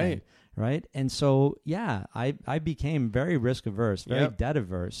again." Right? And so, I became very risk averse, very debt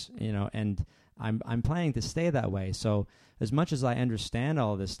averse, and I'm planning to stay that way. So, as much as I understand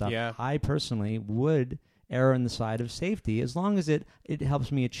all of this stuff, I personally would err on the side of safety as long as it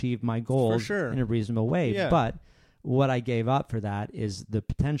helps me achieve my goals in a reasonable way. But what I gave up for that is the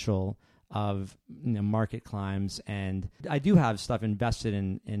potential of market climbs, and I do have stuff invested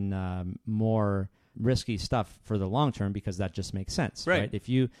in more risky stuff for the long term because that just makes sense, right? If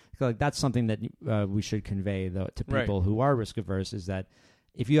you that's something that we should convey to people who are risk averse, is that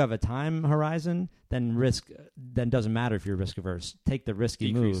if you have a time horizon, then doesn't matter if you're risk averse. Take the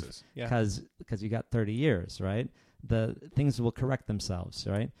risky move because you got 30 years, right? The things will correct themselves,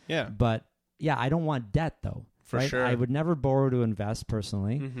 right? Yeah. But I don't want debt though. For sure. I would never borrow to invest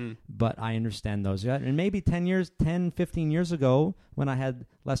personally, but I understand those. And maybe 10, 15 years ago when I had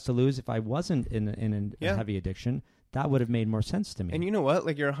less to lose, if I wasn't in a heavy addiction, that would have made more sense to me. And you know what?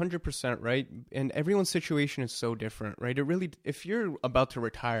 Like, you're 100% right. And everyone's situation is so different, right? It really, if you're about to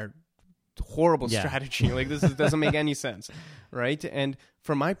retire, horrible strategy. Like, this doesn't make any sense, right? And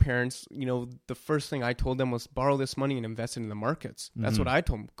for my parents, the first thing I told them was borrow this money and invest it in the markets. That's what I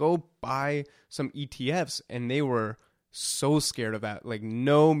told them. Go buy some ETFs. And they were so scared of that. Like,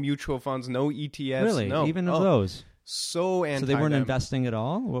 no mutual funds, no ETFs. Really? No. Even of those? So anti. So they weren't investing at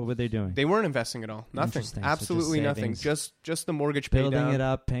all? What were they doing? They weren't investing at all. Nothing. Absolutely so nothing. Just the mortgage pay down. Building it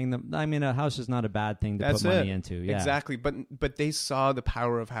up, paying them. I mean, a house is not a bad thing to put money into. Yeah. Exactly. But they saw the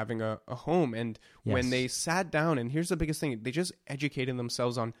power of having a home. And when they sat down, and here's the biggest thing, they just educated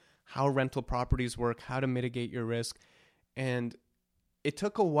themselves on how rental properties work, how to mitigate your risk. And it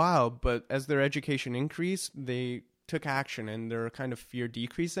took a while, but as their education increased, they took action and their kind of fear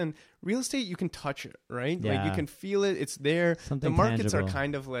decreased. And real estate, you can touch it, right? Yeah. Like, you can feel it. It's there. Something the markets tangible. Are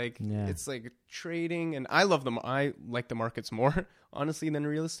kind of like, it's like trading. And I love them. I like the markets more, honestly, than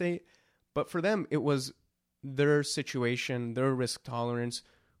real estate. But for them, it was their situation, their risk tolerance,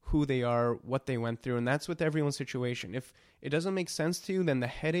 who they are, what they went through. And that's with everyone's situation. If it doesn't make sense to you, then the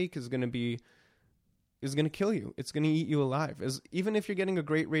headache is going to kill you. It's going to eat you alive. Even if you're getting a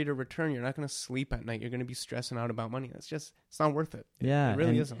great rate of return, you're not going to sleep at night. You're going to be stressing out about money. It's not worth it. It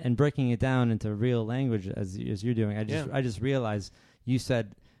really isn't. And breaking it down into real language as you're doing, I just realized you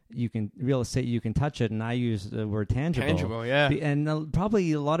said real estate, you can touch it, and I use the word tangible. Tangible, yeah. And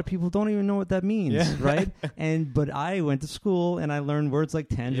probably a lot of people don't even know what that means, right? But I went to school and I learned words like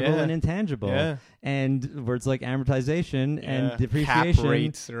tangible and intangible, and words like amortization and depreciation, cap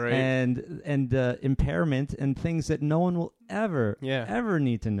rates, right? and impairment, and things that no one will ever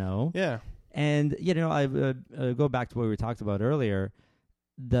need to know. Yeah. And I go back to what we talked about earlier,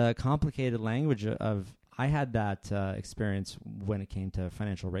 the complicated language of. I had that experience when it came to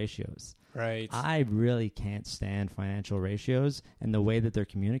financial ratios. Right. I really can't stand financial ratios and the way that they're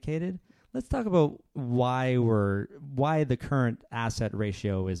communicated. Let's talk about why the current asset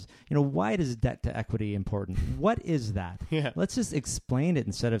ratio is, why is debt to equity important? What is that? Let's just explain it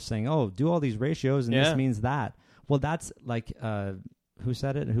instead of saying, oh, do all these ratios and this means that. Well, that's like, who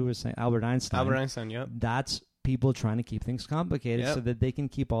said it? Who was saying? Albert Einstein. Albert Einstein, yep. That's people trying to keep things complicated so that they can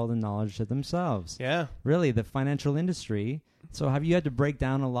keep all the knowledge to themselves. Yeah. Really, the financial industry. So have you had to break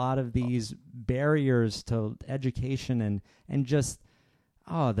down a lot of these barriers to education and just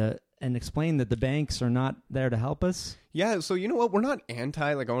and explain that the banks are not there to help us? Yeah, so you know what? We're not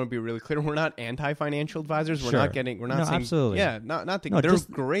I want to be really clear. We're not anti-financial advisors. We're not saying absolutely. Yeah, they're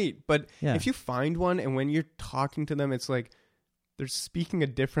great. But if you find one and when you're talking to them, it's like they're speaking a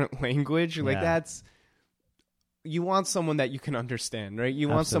different language. Like that's you want someone that you can understand, right? You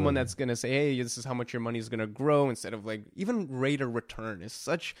want someone that's going to say, hey, this is how much your money is going to grow, instead of like, even rate of return is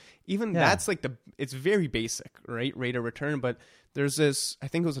such, that's like it's very basic, right? Rate of return. But there's this, I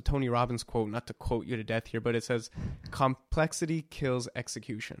think it was a Tony Robbins quote, not to quote you to death here, but it says, complexity kills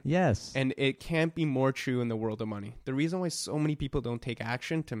execution. Yes. And it can't be more true in the world of money. The reason why so many people don't take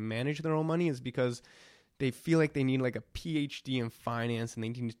action to manage their own money is because they feel like they need like a PhD in finance and they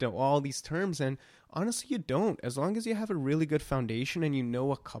need to know all these terms. And honestly, you don't. As long as you have a really good foundation and you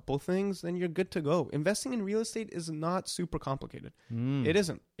know a couple things, then you're good to go. Investing in real estate is not super complicated. It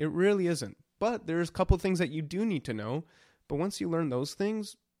isn't. It really isn't. But there's a couple things that you do need to know. But once you learn those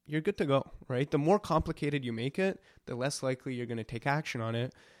things, you're good to go, right? The more complicated you make it, the less likely you're going to take action on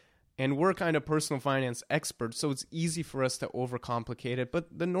it. And we're kind of personal finance experts, so it's easy for us to overcomplicate it.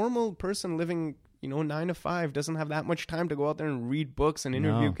 But the normal person living, 9 to 5 doesn't have that much time to go out there and read books and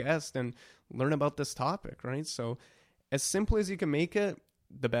interview guests and learn about this topic, right? So as simple as you can make it,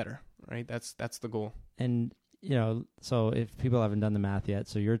 the better, right? That's the goal. And, so if people haven't done the math yet,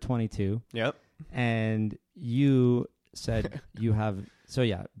 so you're 22. Yep. And you said you have,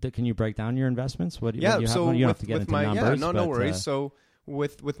 can you break down your investments? What do you have? So you don't have to get into numbers. No worries. So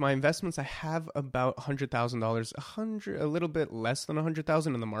with my investments, I have about $100,000, a little bit less than $100,000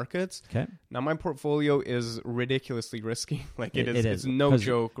 in the markets. Okay. Now my portfolio is ridiculously risky. Like it is. It's no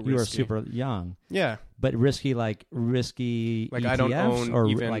joke. You risky. are super young. Yeah. But risky like ETFs I don't own or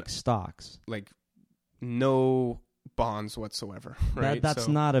even like stocks. Like no bonds whatsoever. Right. That's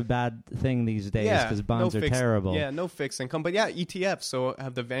not a bad thing these days because bonds are terrible. Yeah. No fixed income. But yeah, ETFs. So I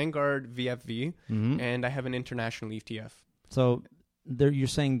have the Vanguard VFV and I have an international ETF. So you're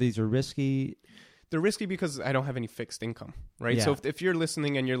saying these are risky? They're risky because I don't have any fixed income, right? Yeah. So if you're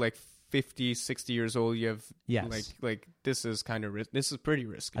listening and you're like 50, 60 years old, you have like this is kind of this is pretty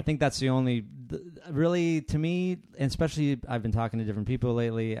risky. I think that's the only really to me, and especially I've been talking to different people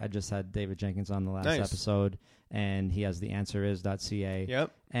lately. I just had David Jenkins on the last episode, and he has the answeris.ca.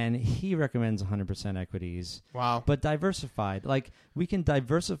 Yep. And he recommends 100% equities. Wow. But diversified. Like we can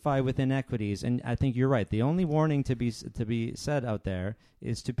diversify within equities, and I think you're right. The only warning to be said out there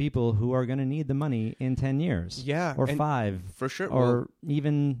is to people who are going to need the money in 10 years. Yeah. Or 5. For sure. Or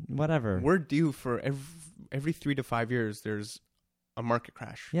even whatever. We're due for every 3 to 5 years there's a market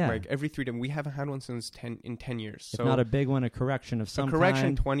crash. Yeah. Like every 3 to we haven't had one since 10 years. If not a big one, a correction of some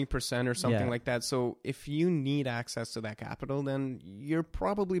kind. 20% or something like that. So if you need access to that capital, then you're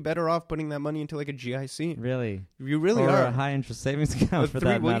probably better off putting that money into like a GIC. Really? You really or are. A high interest savings account for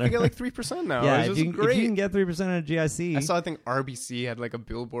that matter. You can get like 3% now. Yeah, if you can get 3% in a GIC. I think RBC had like a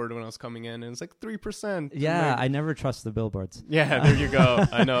billboard when I was coming in, and it's like 3%. Yeah, I never trust the billboards. Yeah, there you go.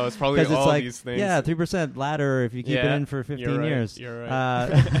 I know. It's probably all these things. Yeah, 3% ladder if you keep it in for 15 years. You're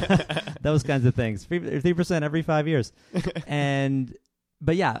right. Those kinds of things. 3% every 5 years.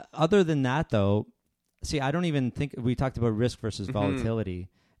 But yeah, other than that though, see, I don't even think we talked about risk versus volatility.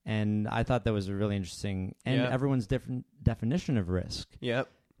 And I thought that was a really interesting and everyone's different definition of risk. Yep.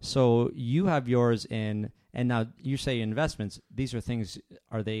 So you have yours in, and now you say investments. These are things,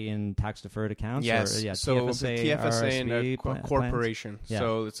 are they in tax deferred accounts? Yes. Or, so TFSA, TFSA and a corporation. Yeah.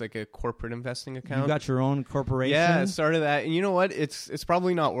 So it's like a corporate investing account. You got your own corporation? Yeah, I started that. And you know what? It's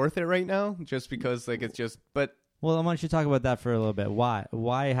probably not worth it right now just because but well, why don't you talk about that for a little bit?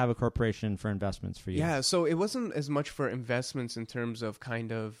 Why have a corporation for investments for you? Yeah, so it wasn't as much for investments in terms of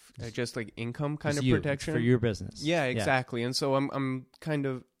kind of just like income kind of protection. For your business. Yeah, exactly. And so I'm kind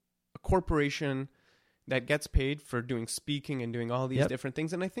of a corporation that gets paid for doing speaking and doing all these different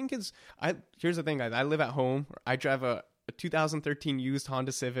things. And I think here's the thing, guys. I live at home. I drive a 2013 used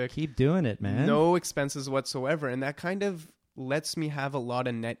Honda Civic. Keep doing it, man. No expenses whatsoever. And that kind of lets me have a lot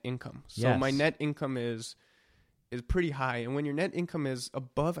of net income. So my net income is pretty high. And when your net income is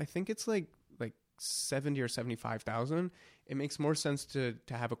above, I think it's like 70 or 75,000, it makes more sense to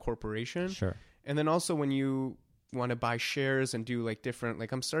have a corporation. Sure. And then also when you want to buy shares and do like different,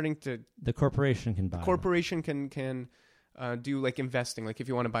 like I'm starting to... The corporation can buy. The corporation can do like investing, like if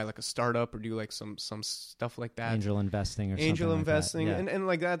you want to buy like a startup or do like some stuff like that. Angel investing or Angel something investing. like that. And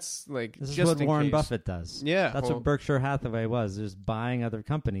like that's like... This is just what Warren case. Buffett does. Yeah. That's what Berkshire Hathaway was, just buying other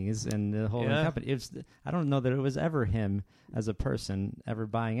companies and the whole company. I don't know that it was ever him as a person ever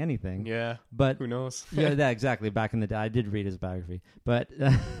buying anything. Yeah. But who knows? Yeah, exactly. Back in the day, I did read his biography, but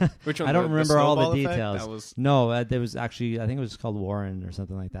which one, I don't remember all the details. That was... No, there was actually, I think it was called Warren or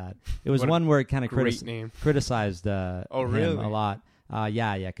something like that. It was one where it kind of criticized him a lot.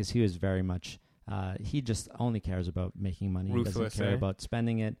 Because he was very much, he just only cares about making money. Ruthless, he doesn't care about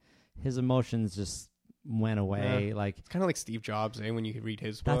spending it. His emotions just went away. Yeah. Like it's kind of like Steve Jobs, when you read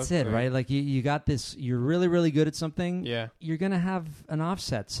his book. That's it, right? Like you got this, you're really, really good at something. Yeah. You're going to have an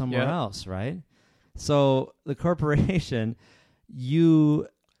offset somewhere else, right? So the corporation, you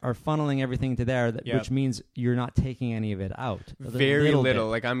are funneling everything to there, which means you're not taking any of it out. Very little.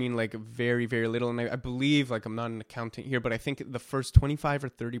 Like, I mean, like very, very little. And I believe, like, I'm not an accountant here, but I think the first 25 or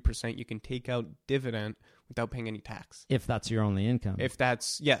 30% you can take out dividend without paying any tax. If that's your only income. If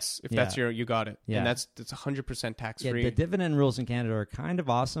that's you got it. Yeah. And that's 100% tax free. Yeah, the dividend rules in Canada are kind of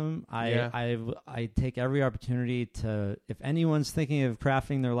awesome. I take every opportunity to, if anyone's thinking of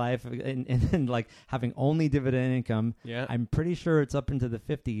crafting their life and like having only dividend income, I'm pretty sure it's up into the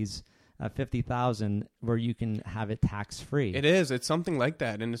 50s, 50,000 where you can have it tax free. It is. It's something like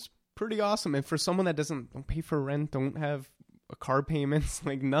that, and it's pretty awesome. And for someone that don't pay for rent, don't have car payments,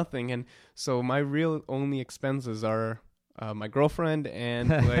 like nothing, and so my real only expenses are my girlfriend, and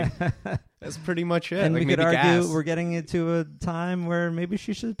like that's pretty much it. And like we could maybe argue gas. we're getting into a time where maybe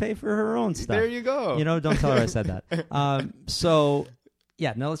she should pay for her own stuff. There you go. You know, don't tell her I said that. So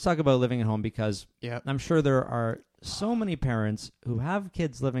yeah, now let's talk about living at home, because I'm sure there are so many parents who have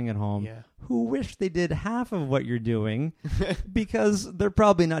kids living at home who wish they did half of what you're doing because they're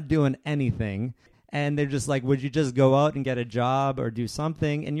probably not doing anything. And they're just like, would you just go out and get a job or do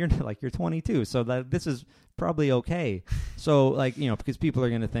something? And you're like, you're 22, so that this is probably okay. So like, you know, because people are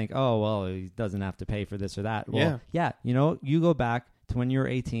going to think, oh, well, he doesn't have to pay for this or that. Well, you know, you go back to when you're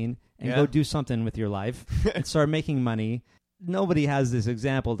 18 and go do something with your life and start making money. Nobody has this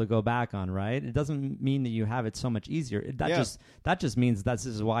example to go back on, right? It doesn't mean that you have it so much easier. That just means this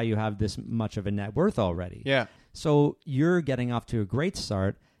is why you have this much of a net worth already. Yeah. So you're getting off to a great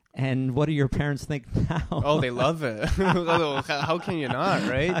start. And what do your parents think now? Oh, they love it. How can you not,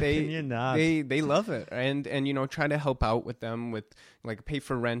 right? They love it. And you know, try to help out with them with like pay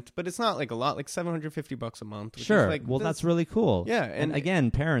for rent, but it's not like a lot, like $750 a month. Sure. Like, well, that's really cool. Yeah. And again,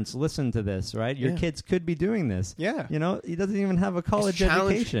 parents, listen to this, right? Your kids could be doing this. Yeah. You know, he doesn't even have a college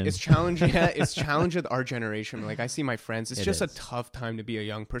education. It's challenging. Yeah, it's challenging with our generation. Like I see my friends. It's just a tough time to be a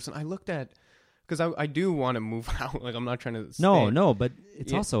young person. I looked at, because I do want to move out. Like I'm not trying to stay. No, but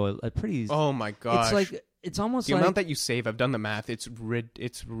it's also a pretty. Oh my gosh! It's like it's almost the like amount that you save. I've done the math. It's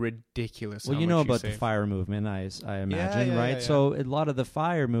ridiculous. Well, how you know much about save. the FIRE movement, I imagine, right? Yeah. So a lot of the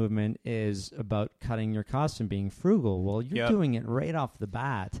FIRE movement is about cutting your costs and being frugal. Well, you're doing it right off the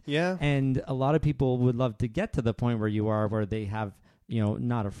bat. Yeah. And a lot of people would love to get to the point where you are, where they have, you know,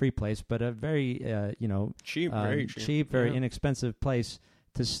 not a free place, but a very, cheap, very cheap, very inexpensive place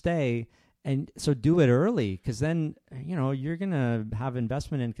to stay. And so do it early, because then, you know, you're going to have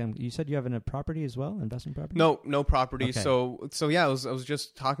investment income. You said you have a property as well, investment property? No property. Okay. So yeah, I was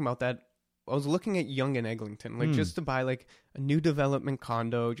just talking about that. I was looking at Yonge and Eglinton, like just to buy like a new development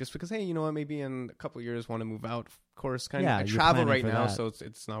condo, just because, hey, you know what, maybe in a couple of years want to move out. Of course, I travel right now, so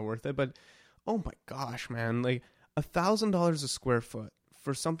it's not worth it. But oh my gosh, man, like $1,000 a square foot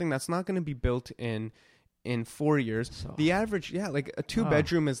for something that's not going to be built in 4 years. So, the average, like a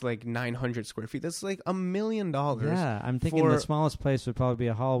 2-bedroom is like 900 square feet. That's like $1 million. Yeah, I'm thinking the smallest place would probably be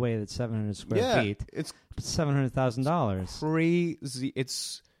a hallway that's 700 square feet. It's $700,000. Crazy.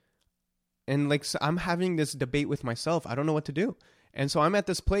 And like, so I'm having this debate with myself. I don't know what to do. And so I'm at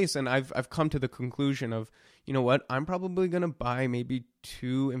this place, and I've come to the conclusion of, you know what, I'm probably going to buy maybe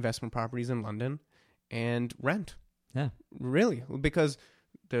 2 investment properties in London and rent. Yeah. Really, because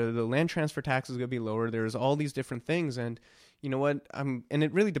the land transfer tax is going to be lower. There's all these different things. And you know what? And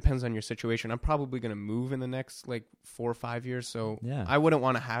it really depends on your situation. I'm probably going to move in the next like 4 or 5 years. So I wouldn't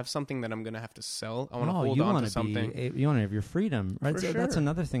want to have something that I'm going to have to sell. I want to hold on to something. You want to have your freedom, right? For so sure. That's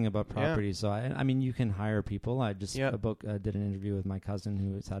another thing about properties. So I mean, you can hire people. I just did an interview with my cousin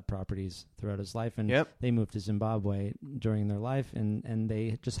who has had properties throughout his life, and they moved to Zimbabwe during their life, and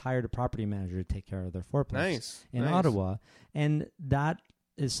they just hired a property manager to take care of their fourplex in Ottawa, and that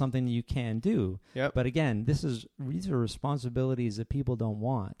is something you can do. But again, these are responsibilities that people don't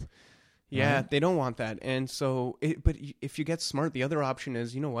want. Yeah, right? They don't want that. And so, but if you get smart, the other option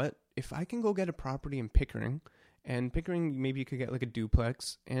is, you know what? If I can go get a property in Pickering, and Pickering, maybe you could get like a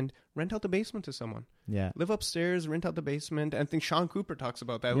duplex and rent out the basement to someone. Yeah. Live upstairs, rent out the basement. I think Sean Cooper talks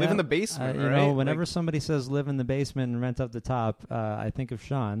about that. Live in the basement, right? You know, whenever somebody says live in the basement and rent out the top, I think of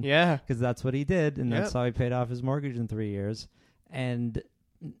Sean. Yeah. Because that's what he did, and that's how he paid off his mortgage in 3 years. And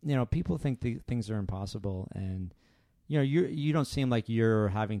you know, people think things are impossible, and you know, you don't seem like you're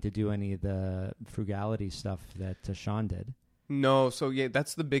having to do any of the frugality stuff that Sean did. No, so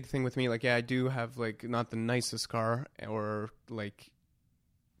that's the big thing with me. Like, I do have like not the nicest car or like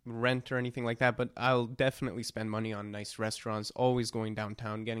rent or anything like that, but I'll definitely spend money on nice restaurants. Always going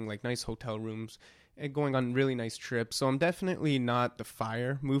downtown, getting like nice hotel rooms, going on really nice trips. So I'm definitely not the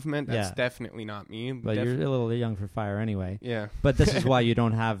FIRE movement. That's Yeah. definitely not me. But you're a little young for FIRE anyway. Yeah. But this is why you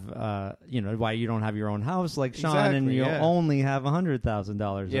don't have, why you don't have your own house like Sean, and Exactly, you yeah. only have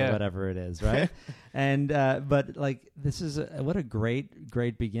 $100,000 Yeah. or whatever it is, right? And but like this is what a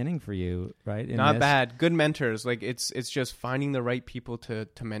great beginning for you, right? In Not this. bad. Good mentors. Like it's just finding the right people to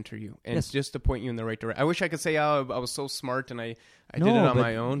mentor you and Yes. just to point you in the right direction. I wish I could say, oh, I was so smart and I No, did it on but,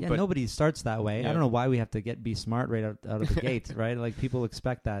 my own. Yeah, But nobody starts that way. I Yeah. don't know why we have to be smart right out of the gate, right? Like people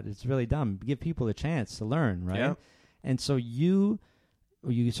expect that. It's really dumb. Give people a chance to learn, right? Yeah. And so you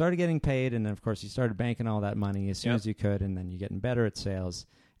started getting paid, and then of course you started banking all that money as soon Yep. as you could, and then you're getting better at sales.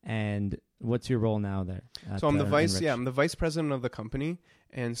 And what's your role now there? So I'm the vice. Enrich? Yeah, I'm the vice president of the company,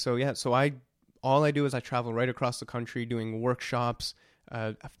 and so all I do is I travel right across the country doing workshops.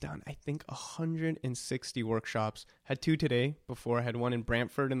 I've done, I think, 160 workshops. Had 2 today. Before I had one in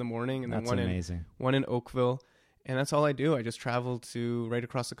Brantford in the morning, and then That's amazing. one in Oakville, and that's all I do. I just travel to right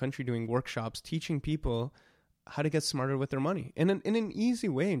across the country doing workshops, teaching people how to get smarter with their money in an easy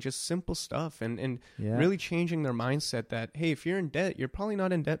way and just simple stuff, and Yeah. really changing their mindset that, hey, if you're in debt, you're probably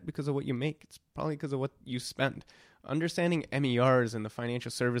not in debt because of what you make. It's probably because of what you spend. Understanding MERs in the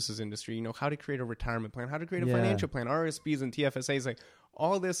financial services industry, how to create a retirement plan, how to create a Yeah. financial plan, RSPs and TFSAs, like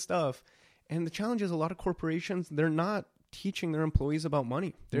all this stuff. And the challenge is a lot of corporations, they're not teaching their employees about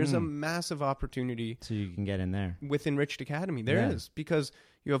money. There's a massive opportunity So you can get in there. with Enriched Academy. There is, because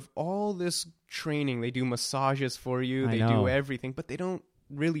you have all this training. They do massages for you. I They know. do everything, but they don't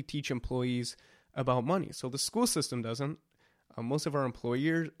really teach employees about money. So the school system doesn't. Most of our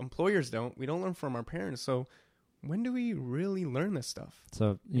employers don't. We don't learn from our parents. So when do we really learn this stuff?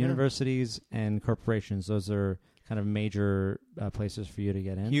 So universities and corporations, those are kind of major places for you to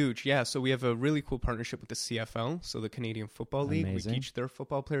get in. Huge, yeah. So we have a really cool partnership with the CFL, so the Canadian Football League. Amazing. We teach their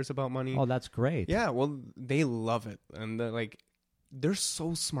football players about money. Oh, that's great. Yeah, well, they love it, and they're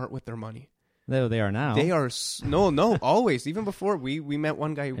so smart with their money. They are now. They are no, always. Even before we met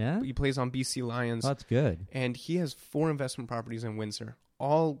one guy. Yeah? He plays on BC Lions, Oh, that's good. and he has 4 investment properties in Windsor,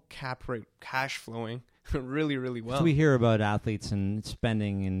 all cap rate, cash flowing, really, really well. So we hear about athletes and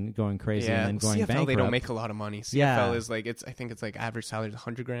spending and going crazy and then going CFL, bankrupt. they don't make a lot of money. CFL Yeah. is I think it's average salary is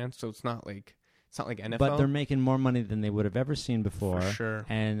 $100,000, so it's not like NFL. But they're making more money than they would have ever seen before. For sure.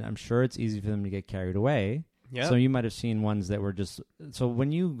 And I'm sure it's easy for them to get carried away. Yeah. So you might have seen ones that were just. So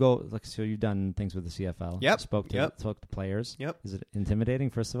when you go, so you've done things with the CFL. Yep. Spoke to players. Yep. Is it intimidating?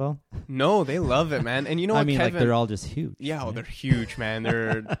 First of all, No, they love it, man. And you know I what, mean, Kevin? like they're all just huge. Yeah, right? they're huge, man.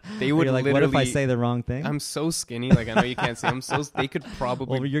 They would You're like, literally. what if I say the wrong thing? I'm so skinny. Like I know you can't see. They could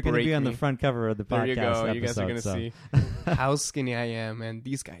probably. well, you're going to break be on me. the front cover of the There podcast. you go. You guys are episode, gonna so. see how skinny I am, and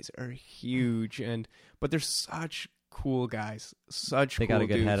these guys are huge, but they're such cool guys. They got a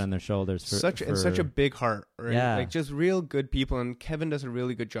good head on their shoulders. And such a big heart, right? Yeah. Like just real good people. And Kevin does a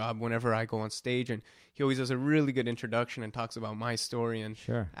really good job whenever I go on stage, and he always does a really good introduction and talks about my story and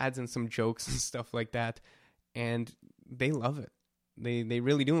Sure. adds in some jokes and stuff like that. And they love it. They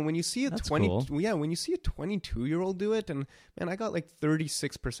really do. And when you see That's when cool. you see a 22-year-old do it, and man, I got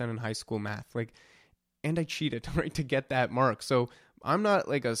 36% in high school math, and I cheated right to get that mark. So I'm not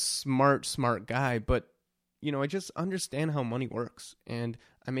a smart guy, but I just understand how money works, and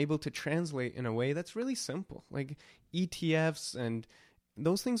I'm able to translate in a way that's really simple. Like ETFs and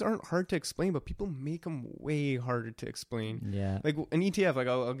those things aren't hard to explain, but people make them way harder to explain. Yeah. Like an ETF,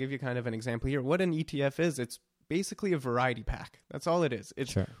 I'll give you kind of an example here. What an ETF is, it's basically a variety pack. That's all it is.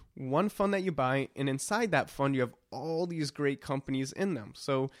 It's Sure. one fund that you buy, and inside that fund, you have all these great companies in them.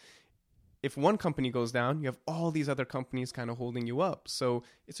 So if one company goes down, you have all these other companies kind of holding you up. So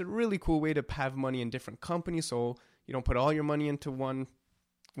it's a really cool way to have money in different companies. So you don't put all your money into one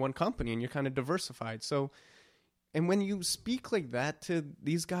company, and you're kind of diversified. So, and when you speak like that to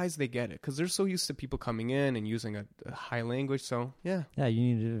these guys, they get it because they're so used to people coming in and using a high language. So yeah. Yeah,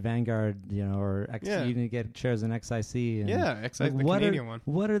 you need a Vanguard, or Yeah. you need to get shares in XIC. And Yeah, XIC, the what Canadian are, one.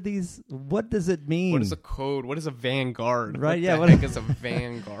 What are these? What does it mean? What is a code? What is a Vanguard? Right, yeah, What what- the heck is a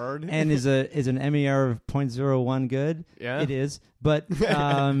Vanguard? and is an MER of 0.01 good? Yeah. It is, but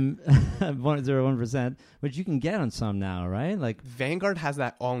 0.01%, which you can get on some now, right? Like Vanguard has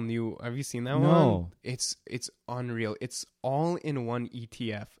that all new. Have you seen that No. one? It's unreal. It's all in one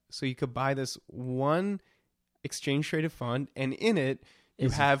ETF. So you could buy this one exchange traded fund, and in it you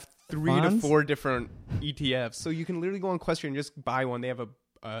Is have 3 funds? to 4 different ETFs. So you can literally go on Question and just buy one. They have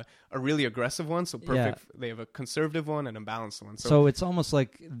a really aggressive one, so perfect. They have a conservative one and a balanced one. So it's almost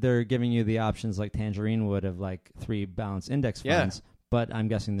like they're giving you the options like Tangerine would of 3 balanced index Yeah. funds, but I'm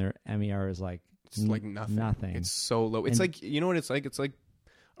guessing their MER is it's like nothing. Nothing. It's so low. It's And- you know what it's like? It's like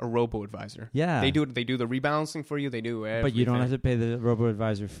a robo-advisor. Yeah. They do the rebalancing for you. They do everything. But you don't have to pay the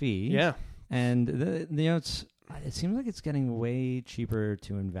robo-advisor fee. Yeah. And, it seems like it's getting way cheaper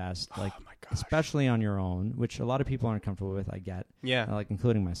to invest, like oh my gosh. especially on your own, which a lot of people aren't comfortable with, I get. Yeah. Like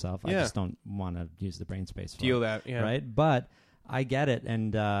including myself. I Yeah. just don't want to use the brain space for Deal it. that, yeah. Right? But I get it.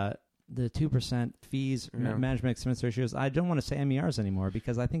 And the 2% fees, Yeah. management expense ratios, I don't want to say MERs anymore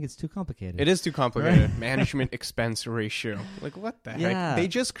because I think it's too complicated. It is too complicated. Management expense ratio. Like, what the Yeah. heck? They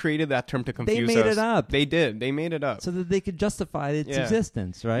just created that term to confuse us. They made it up. They did. They made it up. So that they could justify its Yeah.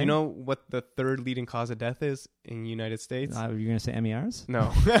 existence, right? You know what the third leading cause of death is in the United States? You're going to say MERs?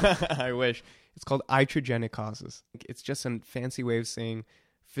 No. I wish. It's called iatrogenic causes. It's just a fancy way of saying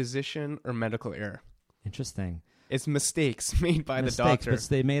physician or medical error. Interesting. It's mistakes made by the Mistakes, doctor. but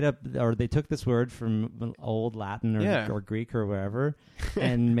they made up, or they took this word from old Latin or Greek or wherever,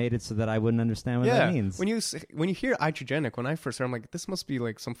 and made it so that I wouldn't understand what that means. When you hear iatrogenic, when I first heard, I'm like, this must be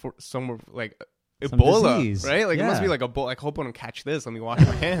like some like Some Ebola, disease. right? Like Yeah. it must be like Ebola. Like, hope I don't catch this. Let me wash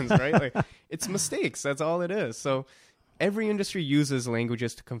my hands, right? Like it's mistakes. That's all it is. So every industry uses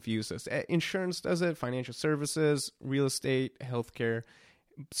languages to confuse us. Insurance does it. Financial services, real estate, healthcare.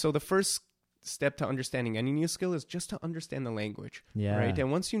 So the first step to understanding any new skill is just to understand the language, Yeah. right?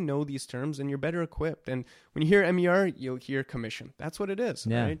 And once you know these terms, then you're better equipped. And when you hear MER, you'll hear commission. That's what it is,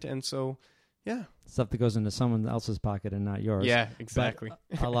 Yeah. right? And so, yeah. Stuff that goes into someone else's pocket and not yours. Yeah, exactly.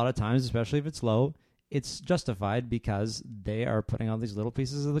 But a lot of times, especially if it's low, it's justified because they are putting all these little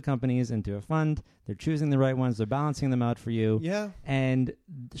pieces of the companies into a fund. They're choosing the right ones. They're balancing them out for you. Yeah. And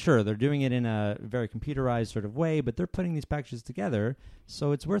sure, they're doing it in a very computerized sort of way, but they're putting these packages together,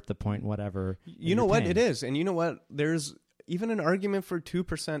 so it's worth the point, whatever. You know what? It is. And you know what? There's even an argument for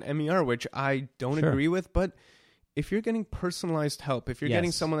 2% MER, which I don't Sure. agree with, but if you're getting personalized help, if you're Yes.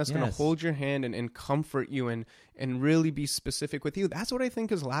 getting someone that's going to Yes. hold your hand and comfort you and really be specific with you, that's what I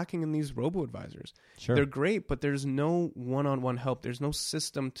think is lacking in these robo-advisors. Sure. They're great, but there's no one-on-one help. There's no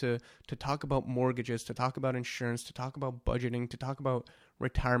system to talk about mortgages, to talk about insurance, to talk about budgeting, to talk about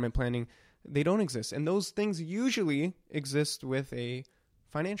retirement planning. They don't exist. And those things usually exist with a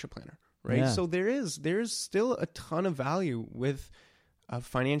financial planner, right? Yeah. So there's still a ton of value with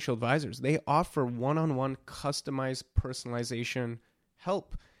financial advisors. They offer one-on-one customized personalization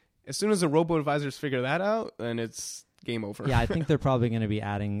help. As soon as the robo-advisors figure that out, then it's game over. Yeah, I think they're probably going to be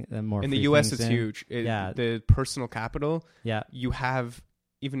adding more. In the free U.S., things it's in. huge. Yeah. The personal capital, Yeah, you have,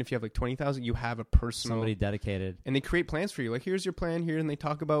 even if you have like 20,000, you have a personal. somebody dedicated. And they create plans for you. Like, here's your plan here, and they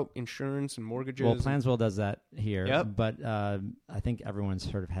talk about insurance and mortgages. Well, Planswell does that here, Yep. but I think everyone's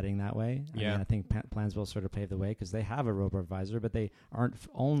sort of heading that way. Yeah. I think Planswell sort of paved the way because they have a robo-advisor, but they aren't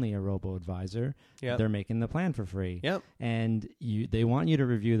only a robo-advisor. Yep. They're making the plan for free. Yep. And they want you to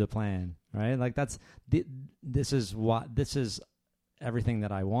review the plan, right? Like this is everything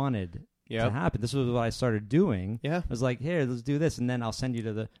that I wanted to Yep. happen. This was what I started doing. Yeah. I was like, here, let's do this, and then I'll send you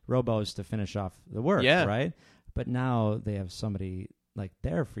to the robos to finish off the work, Yeah. right? But now they have somebody like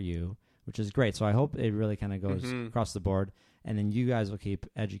there for you, which is great. So I hope it really kind of goes Mhm. across the board, and then you guys will keep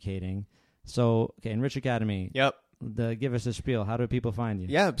educating. So, okay, Enrich Academy, Yep. give us a spiel. How do people find you?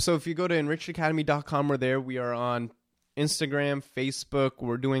 Yeah. So if you go to enrichedacademy.com, we're there. We are on Instagram, Facebook.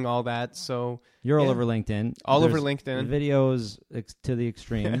 We're doing all that. So You're all Yeah. over LinkedIn. All over There's LinkedIn. Videos to the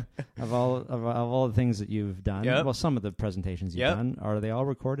extreme of all the things that you've done. Yep. Well, some of the presentations you've Yep. done. Are they all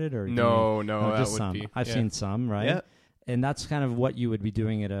recorded or No, that just would some? be. I've yeah. seen some, right? Yeah. And that's kind of what you would be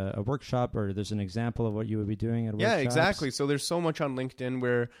doing at a workshop, or there's an example of what you would be doing at Yeah, workshops. exactly. So there's so much on LinkedIn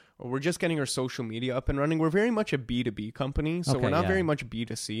where we're just getting our social media up and running. We're very much a B2B company, so Okay, we're not yeah. very much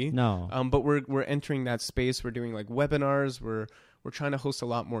B2C. No. But we're entering that space. We're doing like webinars. We're trying to host a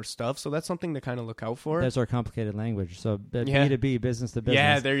lot more stuff. So that's something to kind of look out for. There's our complicated language. So Yeah. B2B, business to business.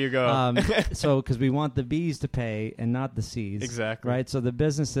 Yeah, there you go. So because we want the B's to pay and not the C's. Exactly. Right? So the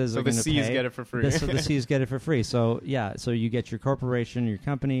businesses So are the going to C's pay. get it for free. So the C's get it for free. So, yeah. So you get your corporation, your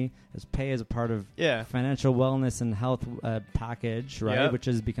company as pay as a part of Yeah. financial wellness and health package, right? Yep. Which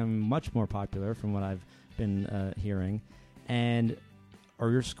is becoming much more popular from what I've been hearing. Or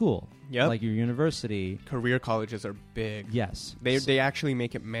your school. Yep. Like your university. Career colleges are big. Yes. They actually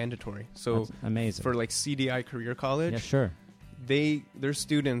make it mandatory. So That's amazing. for like CDI Career College, Yeah, sure. their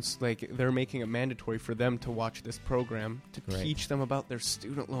students, like, they're making it mandatory for them to watch this program to Great. teach them about their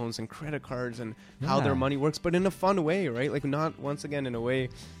student loans and credit cards and how Yeah. their money works, but in a fun way, right? Like, not, once again, in a way,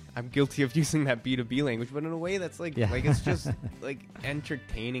 I'm guilty of using that B2B language, but in a way that's like, Yeah. like it's just like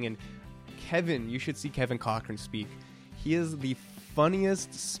entertaining. And Kevin, you should see Kevin Cochran speak. He is the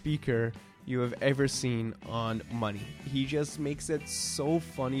funniest speaker you have ever seen on money. He just makes it so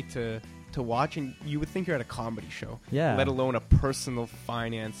funny to to watch, and you would think you're at a comedy show. Yeah. Let alone a personal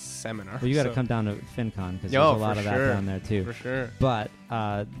finance seminar. Well, you got to come down to FinCon because there's a lot of that down there too. For sure. But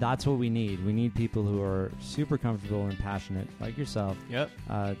that's what we need. We need people who are super comfortable and passionate, like yourself,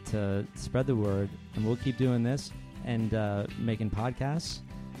 to spread the word. And we'll keep doing this and making podcasts.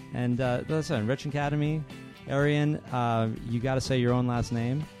 And listen, Rich Academy, Arian, you got to say your own last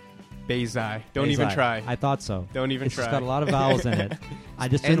name. Beyzaei. Don't Beyzaei. even try. I thought so. Don't even it's try. It's got a lot of vowels in it. I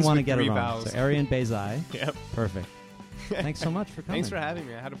just didn't want to get it wrong. Vowels. So Arian Beyzaei. Yep. Perfect. Thanks so much for coming. Thanks for having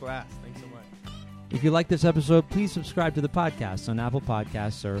me. I had a blast. Thanks so much. If you like this episode, please subscribe to the podcast on Apple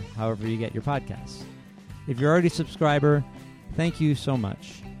Podcasts or however you get your podcasts. If you're already a subscriber, thank you so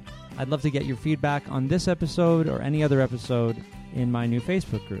much. I'd love to get your feedback on this episode or any other episode in my new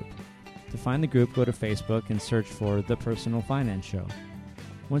Facebook group. To find the group, go to Facebook and search for The Personal Finance Show.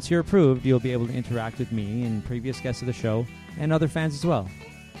 Once you're approved, you'll be able to interact with me and previous guests of the show and other fans as well.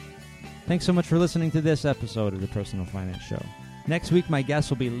 Thanks so much for listening to this episode of The Personal Finance Show. Next week, my guest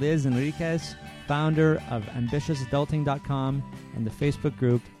will be Liz Enriquez, founder of AmbitiousAdulting.com and the Facebook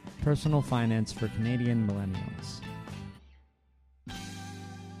group Personal Finance for Canadian Millennials.